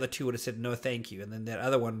PvP, and the other 2 would have said no, thank you, and then that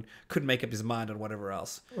other one couldn't make up his mind on whatever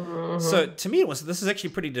else. Mm-hmm. So, to me, this is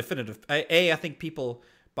actually pretty definitive. I think people,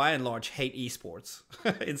 by and large, hate esports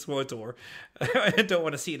in SWTOR. I don't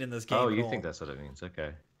want to see it in this game. Oh, you at think all. That's what it means?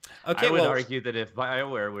 Okay. Okay. I would argue that if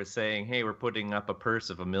BioWare was saying, "Hey, we're putting up a purse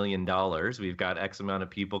of $1 million. We've got X amount of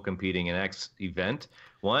people competing in X event,"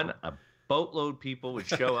 a boatload people would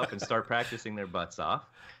show up and start practicing their butts off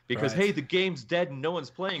because, hey, the game's dead and no one's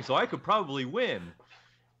playing, so I could probably win.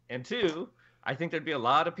 And 2, I think there'd be a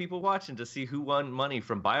lot of people watching to see who won money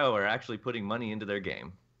from BioWare actually putting money into their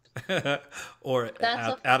game. Or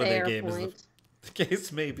out of their game point. Is the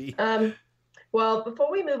case, maybe. Well, before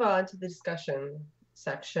we move on to the discussion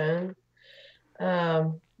section,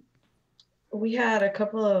 We had a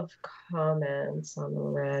couple of comments on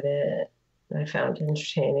Reddit that I found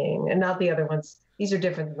entertaining, and not the other ones. These are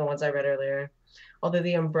different than the ones I read earlier. Although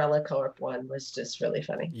the Umbrella Co-op one was just really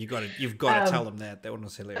funny. You've got to tell them that. That one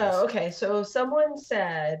was hilarious. Oh, okay. So someone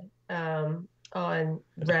said on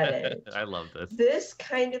Reddit, I love this. This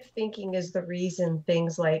kind of thinking is the reason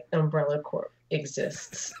things like Umbrella Corp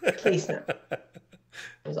exists. Please no. It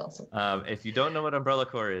was awesome. If you don't know what Umbrella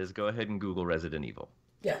Corps is, go ahead and Google Resident Evil.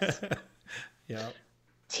 Yes. Yeah.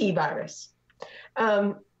 T-Virus.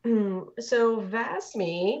 So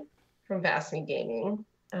Vasme from Vasme Gaming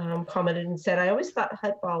commented and said, I always thought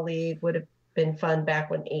Hutball League would have been fun back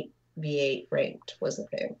when 8v8 ranked was a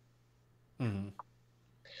thing. Mm-hmm.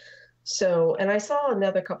 So, and I saw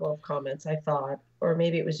another couple of comments, I thought, or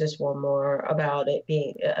maybe it was just one more, about it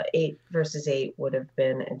being 8 versus 8 would have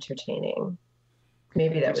been entertaining.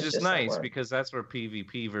 Maybe that Which was is just nice because that's where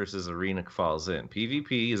PvP versus Arena falls in.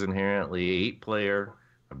 PvP is inherently 8-player,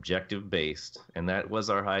 objective-based, and that was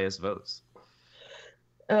our highest votes.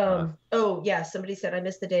 Oh, yeah, somebody said, I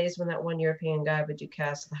miss the days when that one European guy would do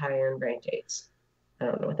casts the high-end ranked 8s. I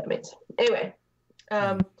don't know what that means. Anyway,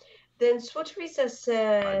 then SWTOR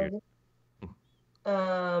said,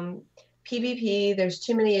 PvP, there's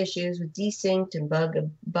too many issues with desynced and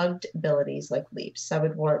bugged abilities like leaps. I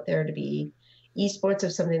would want there to be esports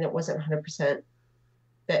of something that wasn't 100%,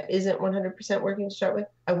 that isn't 100% working to start with.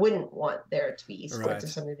 I wouldn't want there to be esports of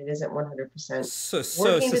something that isn't 100% so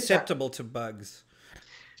susceptible to bugs.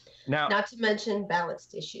 Now, not to mention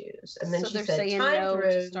balanced issues. And then so she they're said saying time no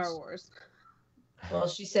throws. to Star Wars. Well,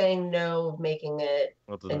 she's saying no, making it.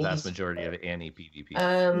 Well, to the vast majority of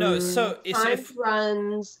anti-PvP. No, so timed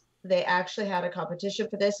runs. They actually had a competition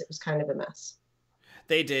for this. It was kind of a mess.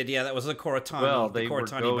 They did, yeah. That was the Cortana. Well, the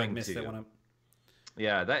Cortana bug missed that one up.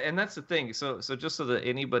 Yeah, that's the thing. So just so that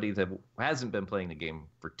anybody that hasn't been playing the game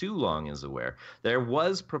for too long is aware, there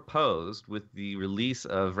was proposed with the release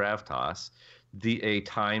of Ravtos a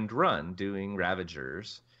timed run doing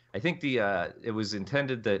Ravagers. I think it was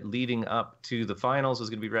intended that leading up to the finals was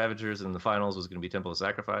going to be Ravagers and the finals was going to be Temple of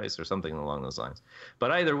Sacrifice or something along those lines.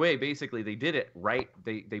 But either way, basically they did it right.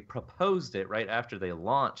 They proposed it right after they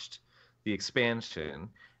launched the expansion.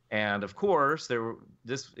 And of course,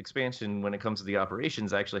 this expansion, when it comes to the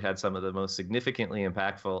operations, actually had some of the most significantly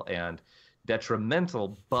impactful and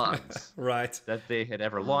detrimental bugs that they had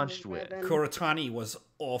ever launched with. Cortana was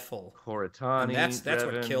awful. Cortana, and that's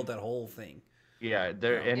what killed that whole thing. Yeah,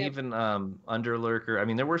 even Underlurker. I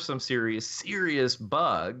mean, there were some serious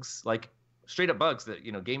bugs, like straight up bugs that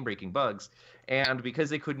game-breaking bugs. And because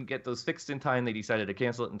they couldn't get those fixed in time, they decided to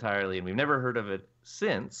cancel it entirely, and we've never heard of it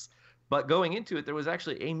since. But going into it, there was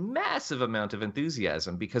actually a massive amount of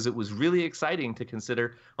enthusiasm because it was really exciting to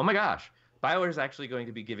consider, oh my gosh, BioWare is actually going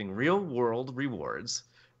to be giving real-world rewards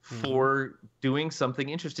for doing something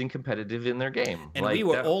interesting, competitive in their game. And we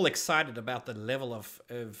were all excited about the level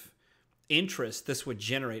of interest this would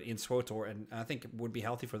generate in SWTOR, and I think it would be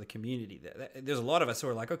healthy for the community. There's a lot of us who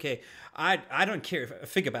are like, okay, I don't care a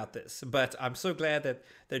fig about this, but I'm so glad that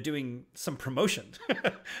they're doing some promotion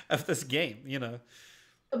of this game,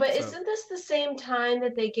 But isn't this the same time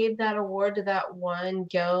that they gave that award to that one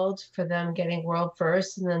guild for them getting world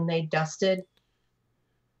first, and then they dusted?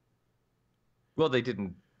 Well, they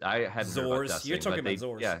didn't. I hadn't heard about dusting. You're talking about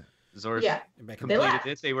Zors. Yeah. Zors completed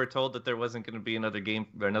it. They were told that there wasn't going to be another game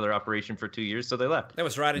or another operation for 2 years, so they left. That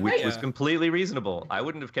was right. Which was completely reasonable. I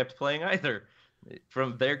wouldn't have kept playing either.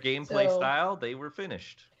 From their gameplay style, they were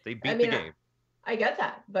finished. They beat the game. I get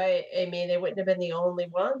that, but I mean, they wouldn't have been the only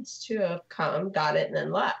ones to have come, got it, and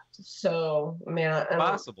then left. So, I mean,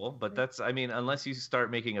 possible, but unless you start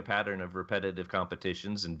making a pattern of repetitive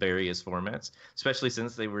competitions in various formats, especially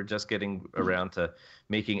since they were just getting around to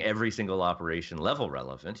making every single operation level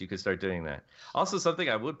relevant, you could start doing that. Also, something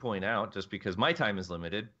I would point out, just because my time is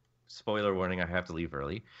limited, spoiler warning, I have to leave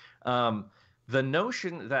early. The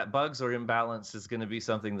notion that bugs or imbalance is going to be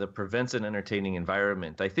something that prevents an entertaining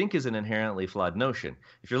environment, I think, is an inherently flawed notion.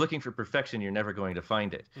 If you're looking for perfection, you're never going to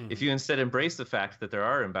find it. If you instead embrace the fact that there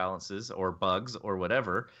are imbalances or bugs or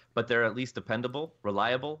whatever, but they're at least dependable,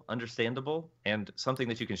 reliable, understandable, and something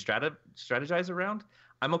that you can strategize around,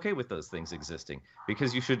 I'm okay with those things existing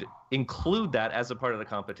because you should include that as a part of the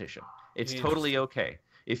competition. It's totally okay.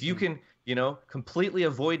 If you can, completely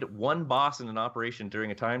avoid one boss in an operation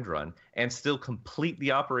during a timed run and still complete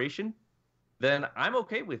the operation, then I'm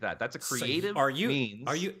okay with that. That's a creative means.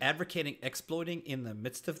 Are you advocating exploiting in the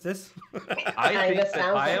midst of this? I think that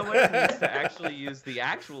BioWare needs to actually use the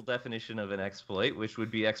actual definition of an exploit, which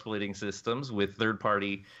would be exploiting systems with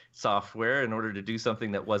third-party software in order to do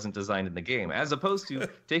something that wasn't designed in the game, as opposed to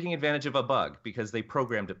taking advantage of a bug because they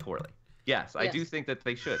programmed it poorly. Yes, I do think that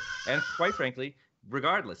they should. And quite frankly,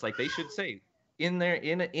 regardless, like they should say in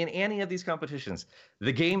any of these competitions,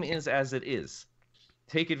 the game is as it is.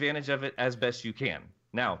 Take advantage of it as best you can.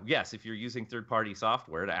 Now, yes, if you're using third-party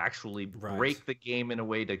software to actually break the game in a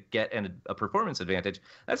way to get a performance advantage,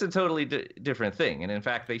 that's a totally different thing. And in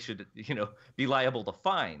fact, they should, be liable to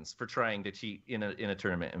fines for trying to cheat in a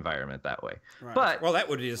tournament environment that way. Right. But well, that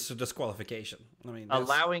would be a disqualification. I mean,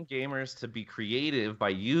 allowing gamers to be creative by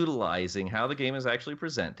utilizing how the game is actually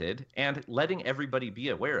presented and letting everybody be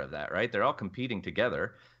aware of that, right? They're all competing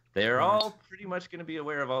together. They're all pretty much going to be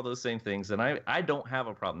aware of all those same things, and I don't have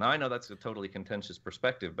a problem. Now, I know that's a totally contentious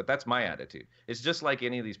perspective, but that's my attitude. It's just like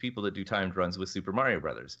any of these people that do timed runs with Super Mario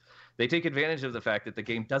Brothers. They take advantage of the fact that the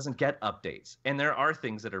game doesn't get updates, and there are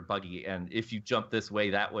things that are buggy, and if you jump this way,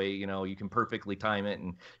 that way, you can perfectly time it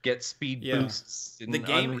and get speed boosts.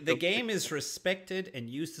 The game is respected and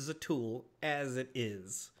used as a tool as it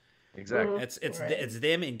is. Exactly. It's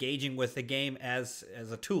them engaging with the game as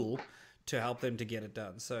a tool to help them to get it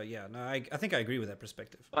done. So yeah, no, I think I agree with that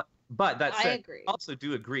perspective. But that said, I also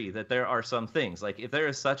do agree that there are some things, like if there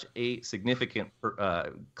is such a significant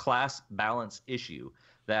class balance issue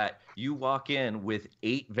that you walk in with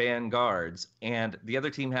 8 vanguards and the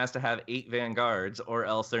other team has to have 8 vanguards or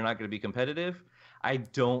else they're not going to be competitive, I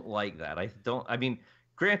don't like that. I mean,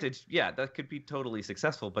 granted, yeah, that could be totally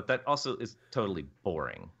successful, but that also is totally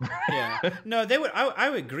boring. Yeah. No, they would.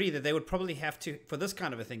 I would agree that they would probably have to, for this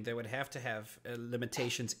kind of a thing, they would have to have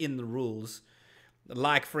limitations in the rules.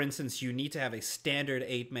 Like, for instance, you need to have a standard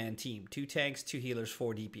 8-man team: 2 tanks, 2 healers,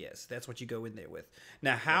 4 DPS. That's what you go in there with.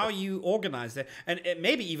 Now, how you organize that, and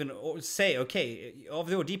maybe even say, okay,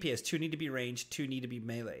 of your DPS, 2 need to be ranged, 2 need to be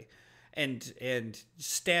melee, and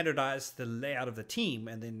standardize the layout of the team,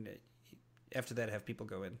 and then after that have people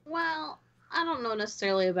go in. Well, I don't know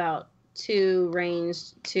necessarily about 2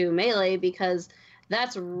 ranged, 2 melee, because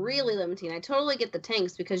that's really limiting. I totally get the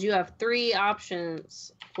tanks because you have 3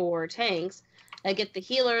 options for tanks. I get the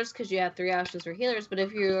healers because you have 3 options for healers, but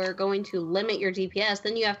if you're going to limit your DPS,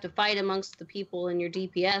 then you have to fight amongst the people in your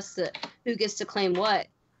DPS who gets to claim what.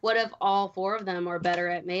 What if all 4 of them are better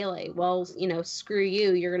at melee? Well, screw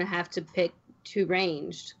you. You're going to have to pick 2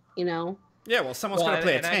 ranged, Yeah, well, someone's going to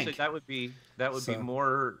play a tank. Actually, that would be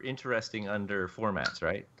more interesting under formats,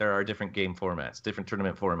 right? There are different game formats, different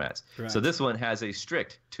tournament formats. Right. So this one has a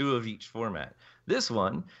strict 2 of each format. This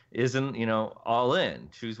one isn't, all in.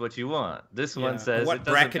 Choose what you want. This one says it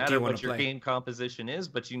doesn't matter what your game composition is,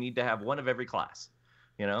 but you need to have 1 of every class,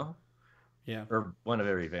 Yeah. Or 1 of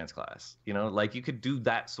every advanced class. Like you could do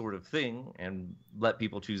that sort of thing and let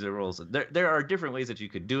people choose their roles. There are different ways that you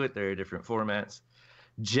could do it. There are different formats.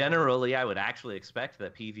 Generally, I would actually expect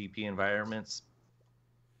that PvP environments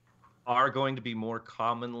are going to be more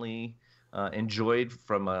commonly enjoyed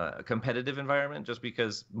from a competitive environment, just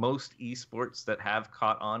because most esports that have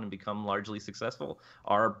caught on and become largely successful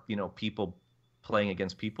are, people playing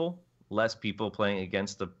against people, less people playing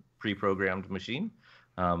against the pre-programmed machine.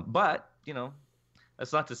 But,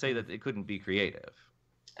 that's not to say that it couldn't be creative.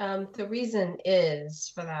 The reason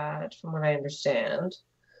is for that, from what I understand,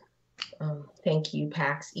 thank you,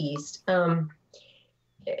 PAX East,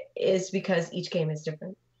 is because each game is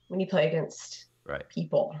different. When you play against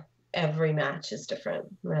people, every match is different.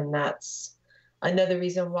 And that's another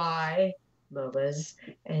reason why MOBAs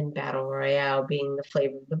and Battle Royale being the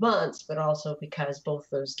flavor of the month, but also because both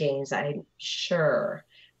those games, I'm sure,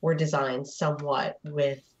 were designed somewhat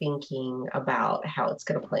with thinking about how it's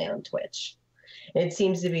going to play on Twitch. It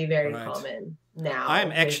seems to be very common now.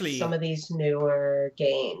 I'm actually some of these newer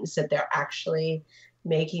games that they're actually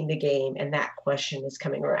making the game, and that question is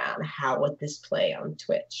coming around: how would this play on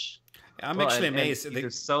Twitch? I'm actually amazed. Either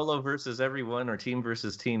solo versus everyone or team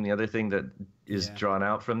versus team. The other thing that is drawn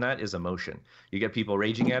out from that is emotion. You get people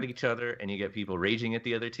raging at each other, and you get people raging at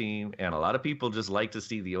the other team, and a lot of people just like to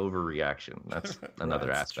see the overreaction. That's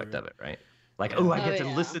another aspect of it, right? Like, I get to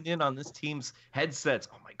listen in on this team's headsets.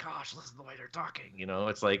 Oh my gosh, listen to the way they're talking.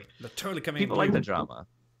 It's like they're totally coming. People like the drama.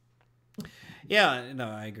 Yeah, no,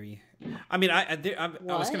 I agree. I mean, I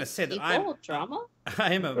was going to say that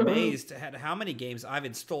I am amazed at how many games I've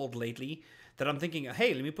installed lately that I'm thinking,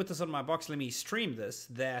 hey, let me put this on my box, let me stream this,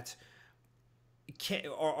 that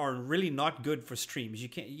are really not good for streams. You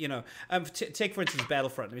can't, take for instance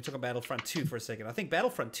Battlefront. Let me talk about Battlefront 2 for a second. I think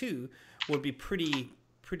Battlefront 2 would be pretty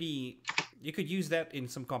pretty. You could use that in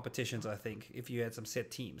some competitions, I think, if you had some set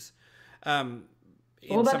teams. What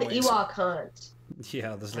about the Ewok hunt?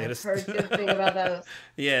 Yeah, this latest. I've heard good thing about those.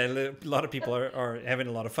 Yeah, a lot of people are having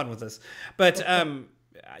a lot of fun with this. But,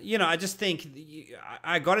 I just think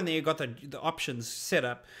I got in there, got the options set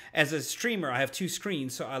up. As a streamer, I have 2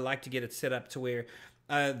 screens, so I like to get it set up to where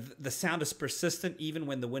the sound is persistent even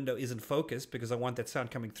when the window isn't focused, because I want that sound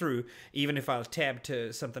coming through, even if I tab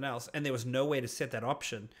to something else. And there was no way to set that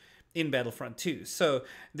option in Battlefront 2. So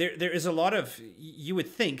there is a lot of, you would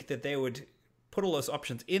think that they would put all those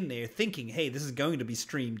options in there thinking, hey, this is going to be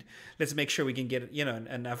streamed. Let's make sure we can get,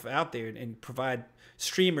 enough out there and provide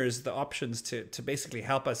streamers the options to basically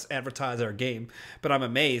help us advertise our game. But I'm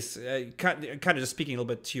amazed, kind of just speaking a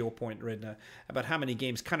little bit to your point, Redna, about how many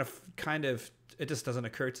games kind of, it just doesn't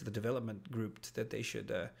occur to the development group that they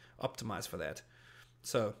should optimize for that.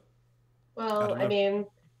 So, well, I mean,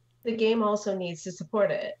 the game also needs to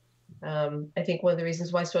support it. I think one of the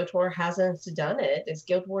reasons why SWTOR hasn't done it is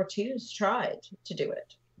Guild War 2's tried to do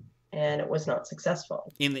it, and it was not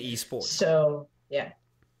successful. In the esports. So, yeah.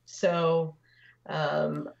 So,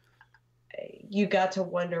 you got to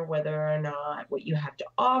wonder whether or not what you have to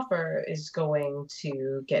offer is going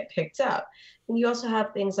to get picked up. And you also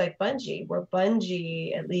have things like Bungie, where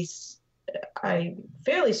Bungie, at least I'm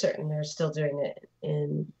fairly certain they're still doing it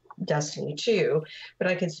in Destiny 2, but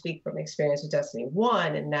I can speak from experience with Destiny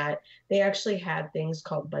 1, and that they actually had things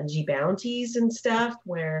called Bungie bounties and stuff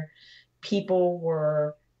where people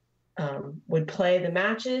would play the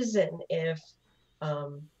matches, and if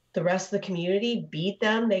the rest of the community beat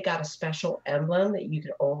them, they got a special emblem that you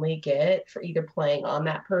could only get for either playing on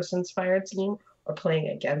that person's fire team or playing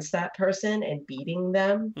against that person and beating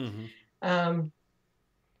them. Mm-hmm.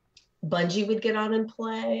 Bungie would get on and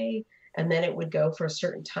play, and then it would go for a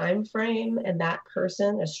certain time frame, and that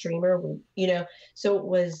person, a streamer, would, so it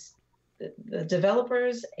was the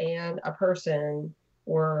developers and a person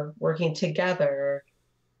were working together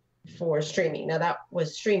for streaming. Now that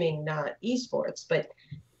was streaming, not esports, but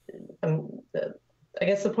I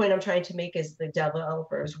guess the point I'm trying to make is the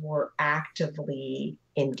developers were actively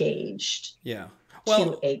engaged. Yeah.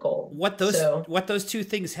 Well, to a goal. What those 2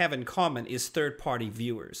 things have in common is third-party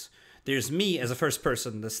viewers. There's me as a first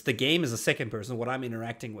person. The game is a second person, what I'm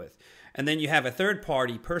interacting with. And then you have a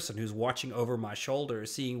third-party person who's watching over my shoulder,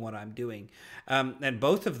 seeing what I'm doing. And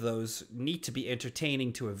both of those need to be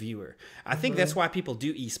entertaining to a viewer. I think that's why people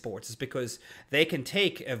do esports, is because they can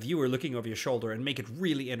take a viewer looking over your shoulder and make it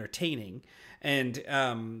really entertaining. And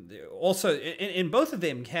also, in both of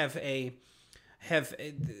them have the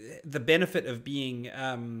benefit of being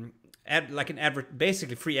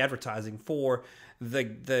basically free advertising for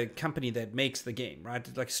the company that makes the game, right?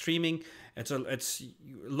 Like streaming, it's a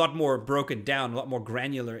lot more broken down, a lot more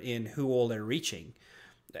granular in who all they're reaching,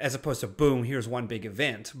 as opposed to boom, here's one big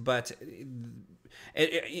event. But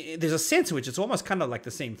there's a sense in which it's almost kind of like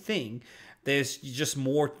the same thing. There's just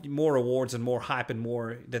more awards and more hype and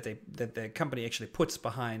more that the company actually puts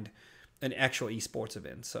behind an actual esports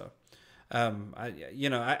event. So.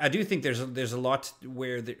 I do think there's a lot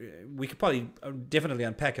where we could probably definitely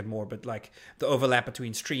unpack it more, but like the overlap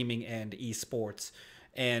between streaming and esports,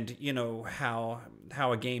 and how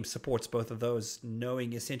a game supports both of those,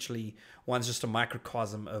 knowing essentially one's just a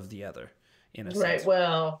microcosm of the other, in a sense. Right.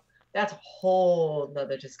 Well, that's a whole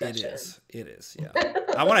nother discussion. It is. Yeah.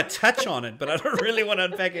 I want to touch on it, but I don't really want to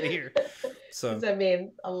unpack it here. So I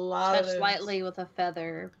mean, a lot touch lightly with a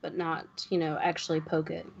feather, but not actually poke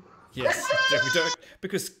it. Yes,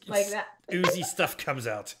 because like that. Oozy stuff comes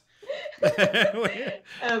out.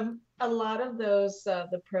 A lot of those,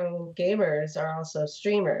 the pro gamers are also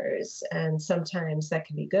streamers, and sometimes that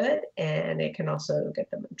can be good, and it can also get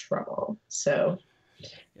them in trouble. So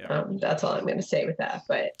that's all I'm going to say with that.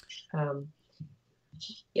 But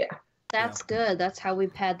yeah. That's good. That's how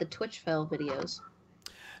we've had the Twitch fail videos.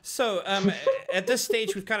 So at this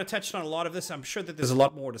stage, we've kind of touched on a lot of this. I'm sure that there's a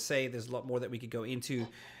lot more to say. There's a lot more that we could go into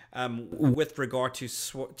with regard to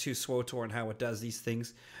SWTOR and how it does these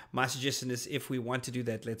things. My suggestion is, if we want to do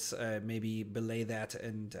that, let's maybe belay that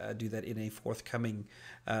and do that in a forthcoming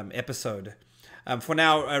episode. For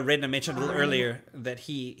now, Redna mentioned a little earlier that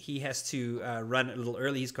he has to run a little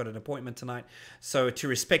early. He's got an appointment tonight. So to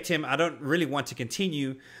respect him, I don't really want to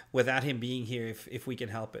continue without him being here if we can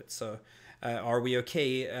help it. So are we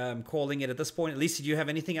okay calling it at this point? At least, do you have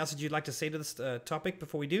anything else that you'd like to say to this topic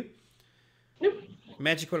before we do? Nope.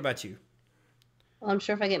 Magic, what about you? Well, I'm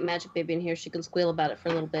sure if I get Magic Baby in here, she can squeal about it for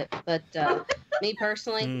a little bit. But me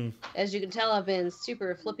personally, as you can tell, I've been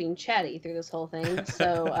super flipping chatty through this whole thing.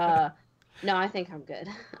 So, no, I think I'm good.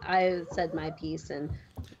 I said my piece, and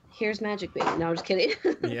Here's Magic Bait. No, I'm just kidding.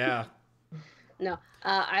 Yeah. No,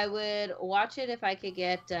 I would watch it if I could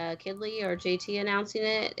get Kidley or JT announcing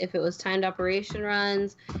it, if it was timed operation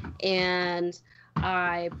runs, and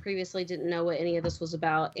I previously didn't know what any of this was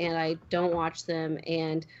about, and I don't watch them,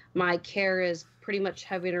 and my care is pretty much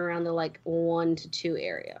hovering around the like 1 to 2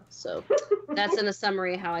 area. So that's in a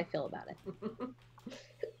summary how I feel about it.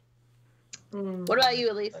 What about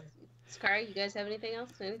you, Elise? Sakari, you guys have anything else?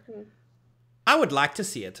 Anything? I would like to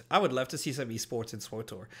see it. I would love to see some esports in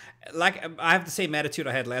SWTOR. Like, I have the same attitude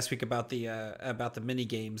I had last week about the mini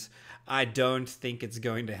games. I don't think it's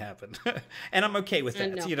going to happen, and I'm okay with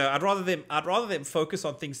that. No. You know, I'd rather them focus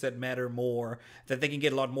on things that matter more, that they can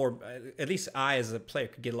get a lot more. At least I, as a player,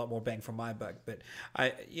 could get a lot more bang for my buck. But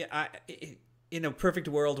in a perfect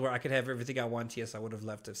world where I could have everything I want, yes, I would have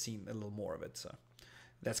loved to have seen a little more of it. So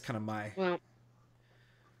that's kind of my. Well,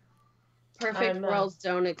 perfect worlds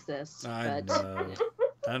don't exist. I but know.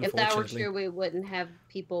 if that were true, we wouldn't have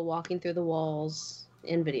people walking through the walls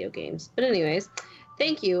in video games. But anyways,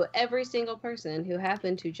 thank you every single person who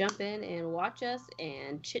happened to jump in and watch us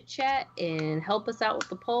and chit chat and help us out with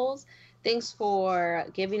the polls. Thanks for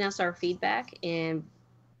giving us our feedback and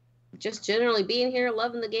just generally being here,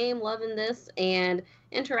 loving the game, loving this, and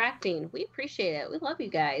interacting. We appreciate it. We love you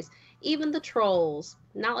guys. Even the trolls.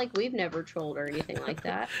 Not like we've never trolled or anything like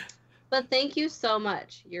that. But thank you so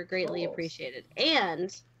much. You're greatly appreciated.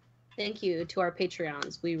 And thank you to our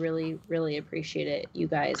Patreons. We really, really appreciate it. You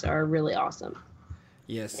guys are really awesome.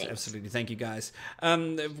 Yes, Thanks. absolutely. Thank you, guys.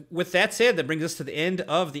 With that said, that brings us to the end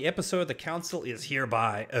of the episode. The council is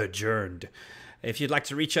hereby adjourned. If you'd like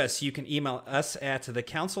to reach us, you can email us at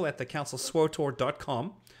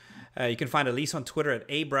thecouncil@thecouncilswotor.com. You can find Elise on Twitter at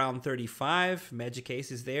abrown35. Magic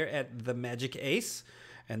Ace is there at the Magic Ace.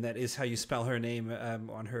 And that is how you spell her name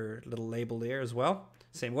on her little label there as well.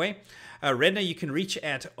 Same way. Redna, you can reach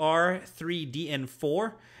at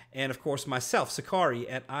R3DN4. And, of course, myself, Sakari,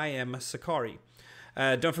 at I am Sakari.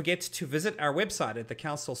 Don't forget to visit our website at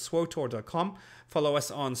thecouncilswotor.com. Follow us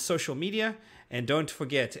on social media. And don't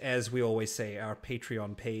forget, as we always say, our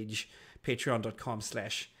Patreon page,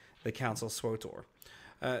 patreon.com/thecouncilswotor.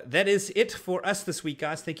 That is it for us this week,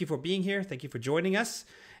 guys. Thank you for being here. Thank you for joining us.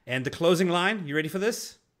 And the closing line, you ready for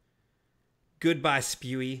this? Goodbye,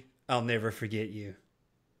 Spewy. I'll never forget you.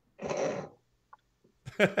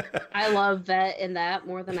 I love Vet in that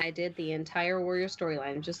more than I did the entire Warrior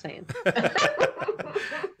storyline. I'm just saying.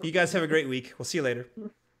 You guys have a great week. We'll see you later.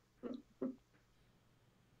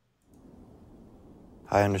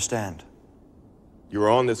 I understand. You are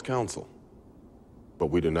on this council, but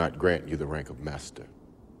we do not grant you the rank of master.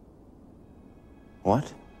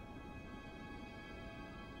 What?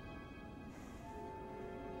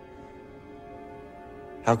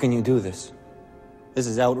 How can you do this? This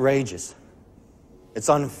is outrageous. It's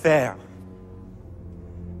unfair.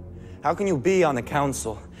 How can you be on the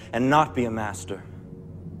council and not be a master?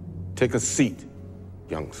 Take a seat,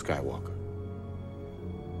 young Skywalker.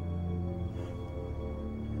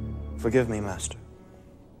 Forgive me, Master.